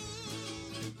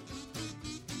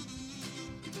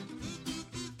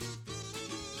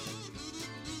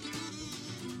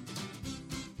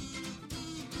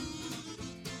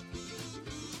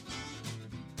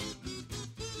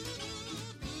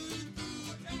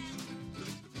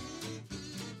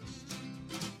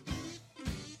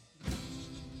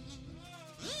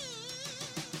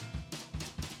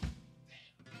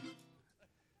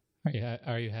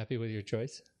 Are you happy with your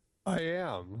choice? I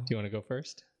am. Do you want to go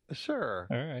first? Sure.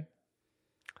 All right.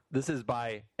 This is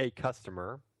by a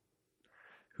customer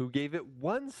who gave it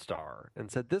 1 star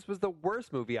and said, "This was the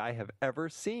worst movie I have ever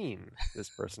seen." This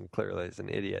person clearly is an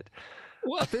idiot.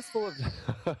 What?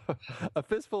 A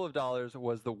Fistful of Dollars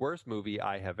was the worst movie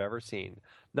I have ever seen.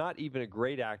 Not even a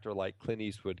great actor like Clint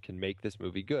Eastwood can make this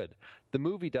movie good. The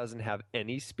movie doesn't have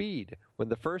any speed. When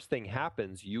the first thing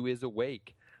happens, you is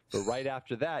awake. But right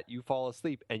after that, you fall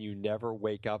asleep and you never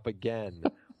wake up again.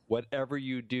 Whatever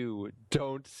you do,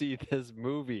 don't see this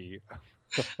movie.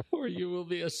 Or you will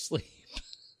be asleep.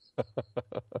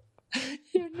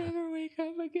 You never wake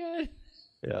up again.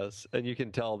 Yes, and you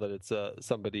can tell that it's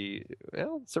somebody,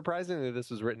 surprisingly,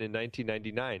 this was written in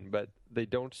 1999, but they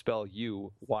don't spell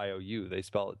you, Y-O-U. They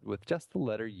spell it with just the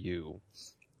letter U.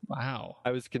 Wow.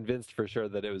 I was convinced for sure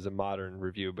that it was a modern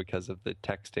review because of the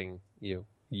texting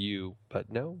you,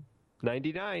 but no,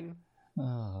 99.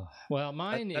 Oh, well,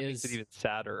 mine that is makes it even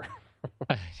sadder.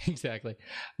 Exactly.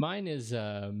 Mine is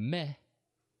meh,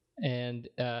 and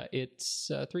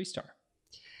it's 3-star.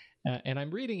 And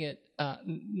I'm reading it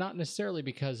not necessarily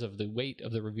because of the weight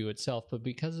of the review itself, but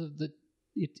because of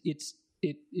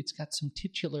it's got some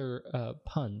titular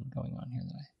pun going on here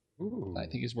that I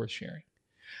think is worth sharing.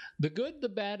 The good, the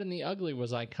bad, and the ugly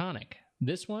was iconic.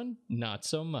 This one, not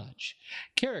so much.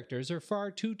 Characters are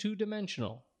far too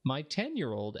two-dimensional. My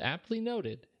 10-year-old aptly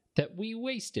noted that we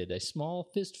wasted a small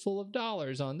fistful of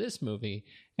dollars on this movie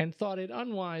and thought it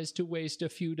unwise to waste a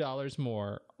few dollars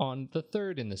more on the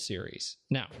third in the series.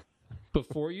 Now,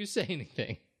 before you say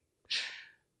anything,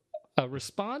 a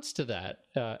response to that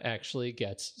actually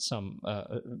gets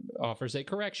offers a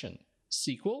correction.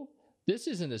 Sequel? This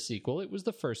isn't a sequel. It was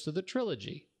the first of the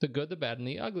trilogy. The Good, the Bad, and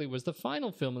the Ugly was the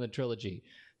final film in the trilogy.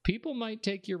 People might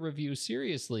take your review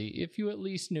seriously if you at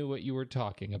least knew what you were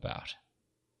talking about.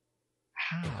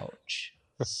 Ouch.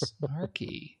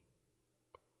 Snarky.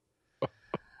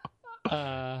 You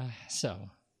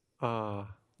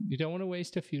don't want to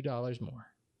waste a few dollars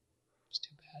more. It's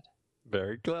too bad.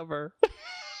 Very clever.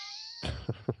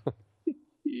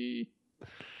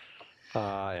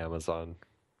 Amazon.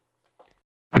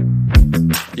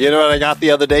 You know what I got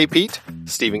the other day, Pete?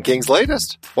 Stephen King's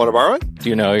latest. Want to borrow it? Do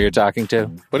you know who you're talking to?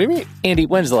 What do you mean? Andy,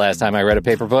 when's the last time I read a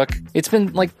paper book? It's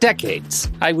been like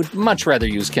decades. I would much rather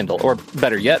use Kindle, or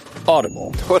better yet,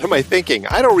 Audible. What am I thinking?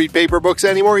 I don't read paper books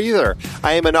anymore either.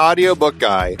 I am an audiobook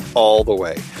guy all the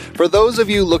way. For those of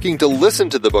you looking to listen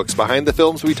to the books behind the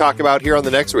films we talk about here on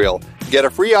The Next Reel, get a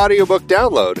free audiobook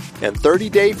download and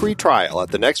 30-day free trial at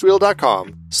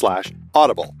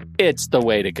thenextreel.com/audible. It's the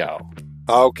way to go.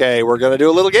 Okay, we're going to do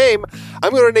a little game.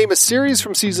 I'm going to name a series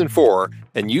from Season 4,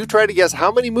 and you try to guess how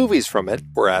many movies from it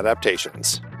were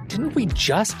adaptations. Didn't we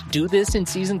just do this in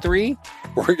Season 3?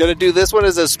 We're going to do this one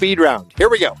as a speed round. Here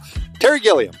we go. Terry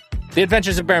Gilliam. The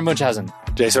Adventures of Baron Munchausen.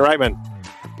 Jason Reitman.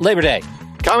 Labor Day.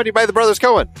 Comedy by the Brothers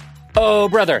Coen. Oh,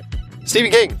 brother.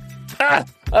 Stephen King.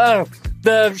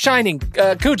 The Shining.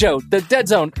 Cujo. The Dead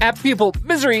Zone. Apt Pupil.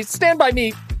 Misery. Stand By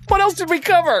Me. What else did we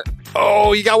cover?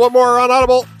 Oh, you got one more on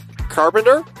Audible.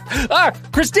 Carpenter?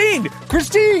 Christine!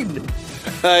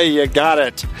 You got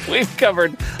it. We've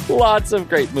covered lots of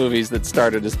great movies that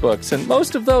started as books, and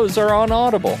most of those are on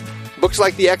Audible. Books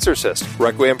like The Exorcist,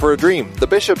 Requiem for a Dream, The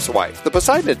Bishop's Wife, The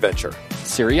Poseidon Adventure,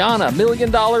 Syriana, $1 Million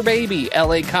Baby,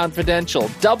 L.A. Confidential,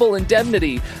 Double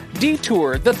Indemnity,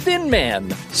 Detour, The Thin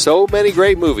Man. So many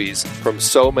great movies from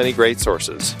so many great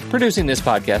sources. Producing this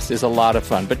podcast is a lot of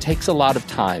fun, but takes a lot of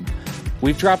time.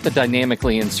 We've dropped the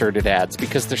dynamically inserted ads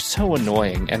because they're so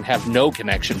annoying and have no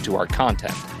connection to our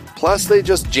content. Plus, they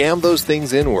just jam those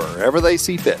things in wherever they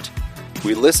see fit.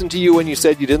 We listened to you when you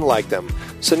said you didn't like them,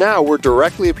 so now we're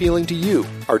directly appealing to you,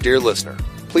 our dear listener.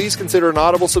 Please consider an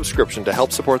Audible subscription to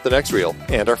help support The Next Reel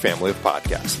and our family of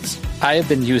podcasts. I have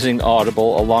been using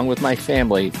Audible along with my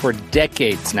family for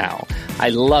decades now. I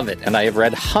love it, and I have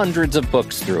read hundreds of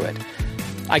books through it.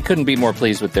 I couldn't be more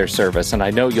pleased with their service, and I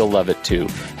know you'll love it too.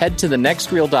 Head to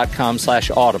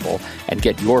thenextreel.com/audible and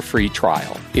get your free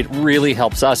trial. It really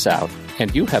helps us out,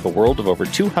 and you have a world of over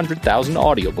 200,000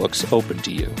 audiobooks open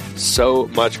to you. So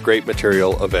much great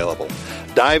material available.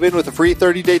 Dive in with a free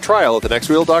 30-day trial at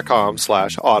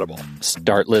thenextreel.com/audible.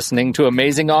 Start listening to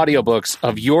amazing audiobooks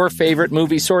of your favorite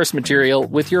movie source material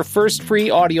with your first free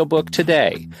audiobook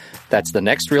today. That's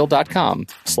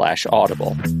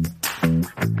thenextreel.com/audible.